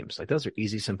state teams. Like those are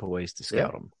easy, simple ways to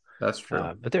scout them. That's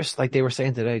true. But there's, like they were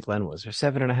saying today, there's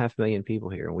 7.5 million people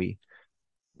here, and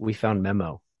we found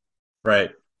Memo. Right.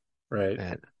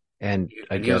 And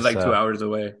I guess he was like 2 hours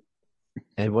away.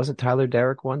 And wasn't Tyler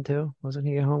Derrick one too? Wasn't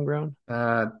he a homegrown?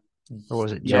 Or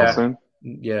was it Johnson?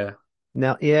 Yeah.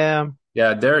 No, yeah.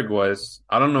 Yeah, Derrick was.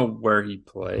 I don't know where he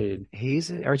played. He's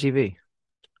at RGV.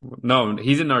 No,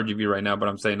 he's in RGV right now, but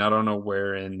I'm saying I don't know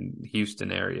where in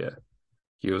Houston area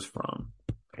he was from.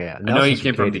 Yeah, I know he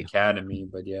came from the academy,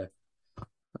 but yeah.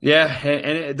 Yeah,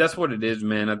 and that's what it is,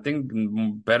 man. I think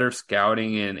better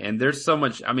scouting and there's so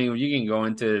much. I mean, you can go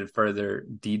into further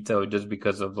detail just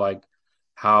because of like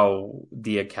how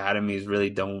the academies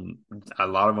really a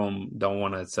lot of them don't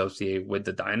want to associate with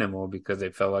the Dynamo because they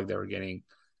felt like they were getting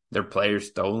their players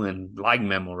stolen, like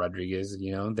Memo Rodriguez.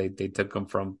 They took him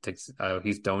from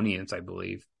Houstonians, I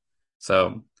believe.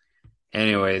 So,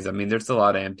 anyways, I mean, there's a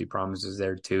lot of empty promises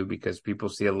there too because people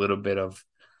see a little bit of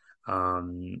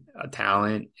a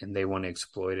talent and they want to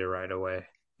exploit it right away.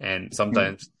 And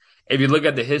sometimes, if you look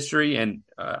at the history, and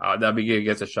WG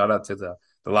gets a shout out to the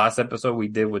last episode we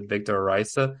did with Victor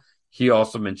Ariza, he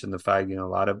also mentioned the fact, a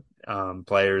lot of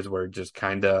players were just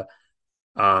kind of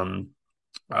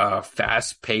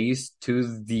fast paced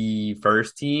to the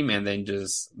first team and then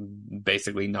just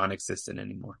basically non-existent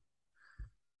anymore,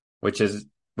 which is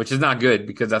not good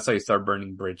because that's how you start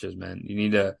burning bridges, man. You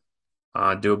need to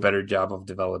do a better job of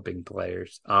developing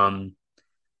players.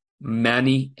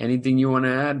 Manny, anything you want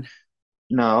to add?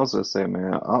 No, I was gonna say,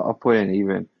 man, I'll put in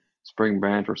even Spring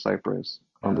Branch or Cypress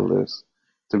on the list.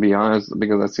 To be honest,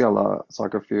 because I see a lot of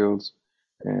soccer fields,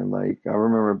 and like I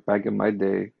remember back in my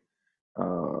day,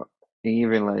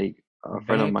 even like a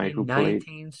friend of mine who played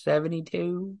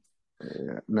 1972.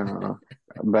 No,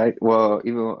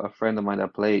 even a friend of mine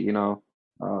that played,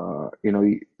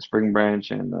 Spring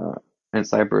Branch and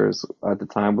Cypress at the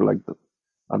time were like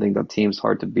I think the teams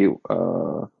hard to be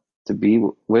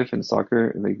with in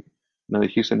soccer, like the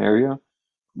Houston area.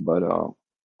 But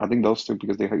I think those two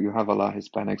because you have a lot of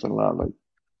Hispanics and a lot of like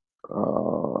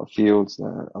fields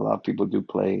that a lot of people do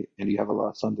play, and you have a lot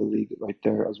of Sunday league right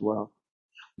there as well.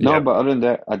 No, Yeah. but other than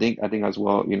that, I think as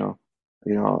well,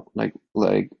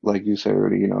 like you said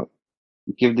already,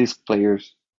 give these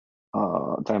players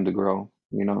time to grow,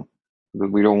 because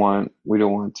we don't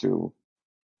want to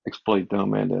exploit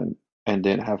them and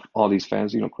then have all these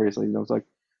fans, crazy. It's like,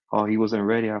 oh, he wasn't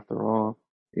ready after all.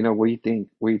 What do you think?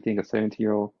 What do you think a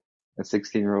 17-year-old, a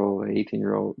 16-year-old, an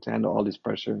 18-year-old to handle all this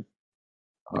pressure,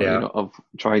 Yeah. of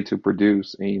trying to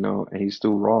produce and he's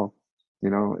still raw.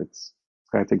 It's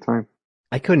gotta take time.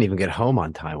 I couldn't even get home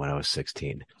on time when I was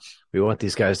 16. We want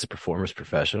these guys to perform as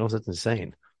professionals. It's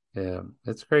insane. Yeah.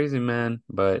 It's crazy, man.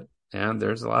 But yeah,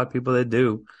 there's a lot of people that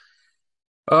do.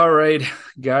 All right,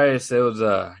 guys. It was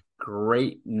a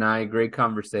great night, great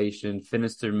conversation.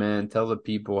 Finister, man, tell the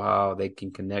people how they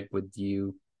can connect with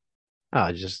you.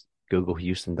 Just Google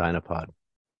Houston Dynapod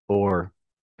or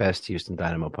Best Houston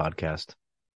Dynamo Podcast.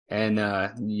 And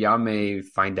y'all may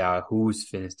find out who's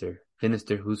Finister.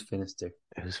 Finister, who's Finister?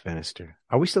 Who's Finister?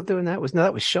 Are we still doing that?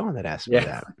 That was Sean that asked me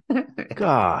Yeah. that.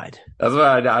 God. That's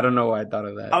why I don't know why I thought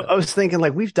of that. I was thinking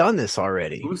like we've done this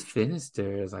already. Who's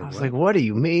Finister? I was I was what? like, what do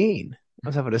you mean? I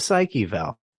was having a psych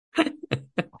eval. It's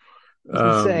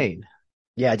insane.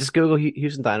 Yeah, just Google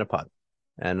Houston Dynapod.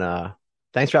 And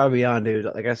thanks for having me on, dude.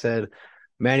 Like I said,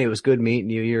 Manny, it was good meeting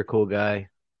you. You're a cool guy.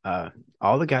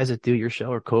 All the guys that do your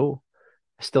show are cool.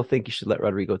 I still think you should let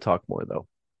Rodrigo talk more, though.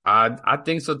 I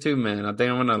think so too, man. I think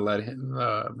I'm gonna let him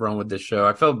run with this show.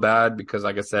 I felt bad because,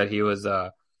 like I said, he was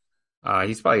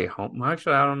he's probably home. Well,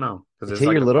 actually, I don't know because Is he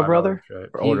your little brother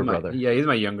or older my, brother? Yeah, he's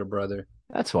my younger brother.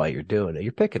 That's why you're doing it.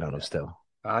 You're picking on him still.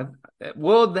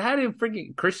 Well, that and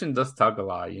freaking Christian does talk a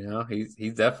lot.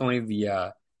 He's definitely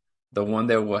the one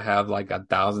that will have like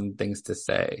 1,000 things to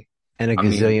say. And a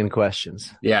gazillion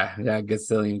questions. Yeah,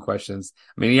 gazillion questions.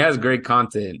 I mean, he has great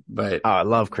content, but I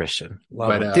love Christian.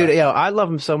 Love him. Dude, I love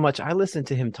him so much. I listened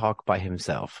to him talk by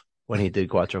himself when he did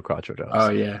Cuatro Dos. Oh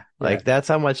yeah, that's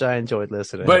how much I enjoyed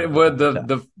listening. But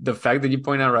the fact that you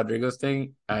point out Rodrigo's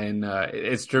thing, and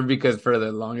it's true because for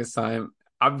the longest time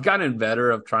I've gotten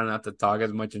better of trying not to talk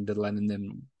as much and just letting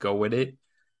them go with it.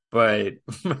 But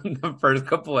the first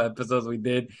couple of episodes we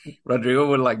did, Rodrigo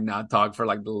would like not talk for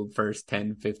like the first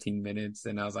 10, 15 minutes.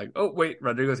 And I was like, oh, wait,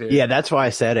 Rodrigo's here. Yeah, that's why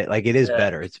I said it. Like, it is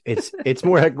better. It's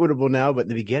more equitable now. But in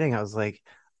the beginning, I was like,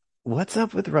 what's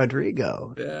up with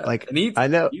Rodrigo? Yeah. Like, and I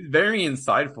know he's very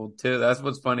insightful too. That's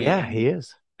what's funny. Yeah, he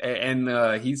is. And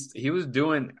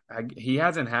he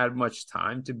hasn't had much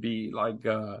time to be like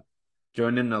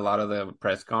joining a lot of the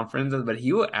press conferences, but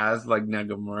he will ask like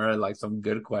Nagamura like some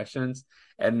good questions.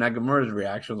 And Nagamura's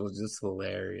reaction was just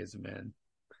hilarious, man.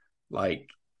 Like,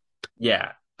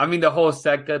 yeah. I mean, the whole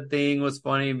Seka thing was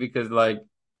funny because, like,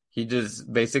 he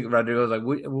just basically, Rodrigo was like,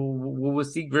 we'll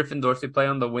see Griffin Dorsey play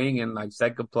on the wing and, like,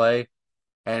 Seka play.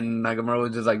 And Nagamura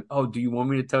was just like, oh, do you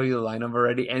want me to tell you the lineup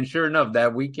already? And sure enough,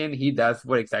 that weekend, that's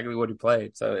exactly what he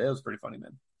played. So it was pretty funny,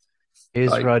 man.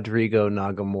 Is Rodrigo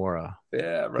Nagamura?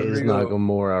 Yeah, Rodrigo. Is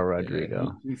Nagamura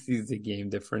Rodrigo? Yeah, he sees the game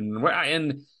different.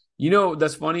 And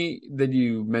that's funny that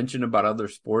you mentioned about other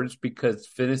sports because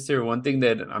Finister, one thing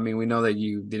that, I mean, we know that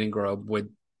you didn't grow up with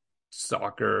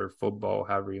soccer, football,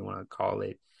 however you want to call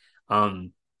it.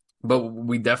 But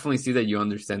we definitely see that you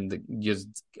understand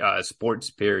sports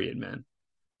period, man.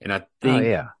 And I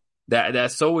think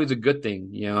that's always a good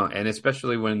thing, and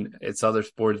especially when it's other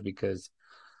sports because,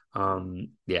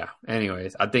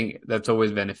 anyways, I think that's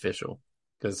always beneficial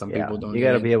because some people don't. You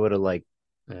got to be able to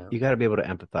you got to be able to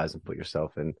empathize and put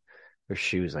yourself in their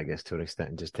shoes, I guess, to an extent,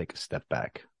 and just take a step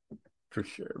back. For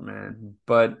sure, man.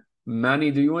 But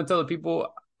Manny, do you want to tell the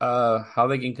people how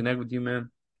they can connect with you,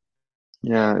 man?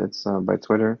 Yeah, it's by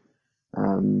Twitter,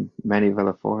 Manny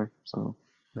Velafor. So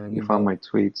you find my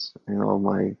tweets and all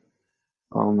my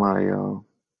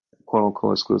quote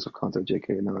unquote exclusive content.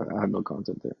 JK, no, I have no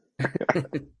content there.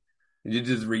 You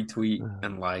just retweet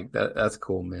and like that. That's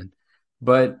cool, man.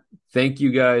 But thank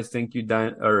you guys. Thank you,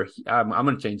 I'm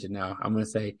going to change it now. I'm going to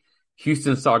say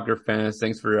Houston soccer fans,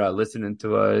 thanks for listening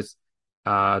to us.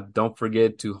 Don't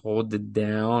forget to hold it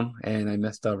down. And I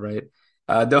messed up, right?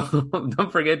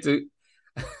 Don't forget to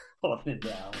hold it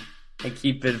down and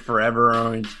keep it forever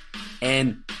orange.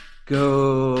 And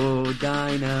go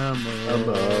Dynamo.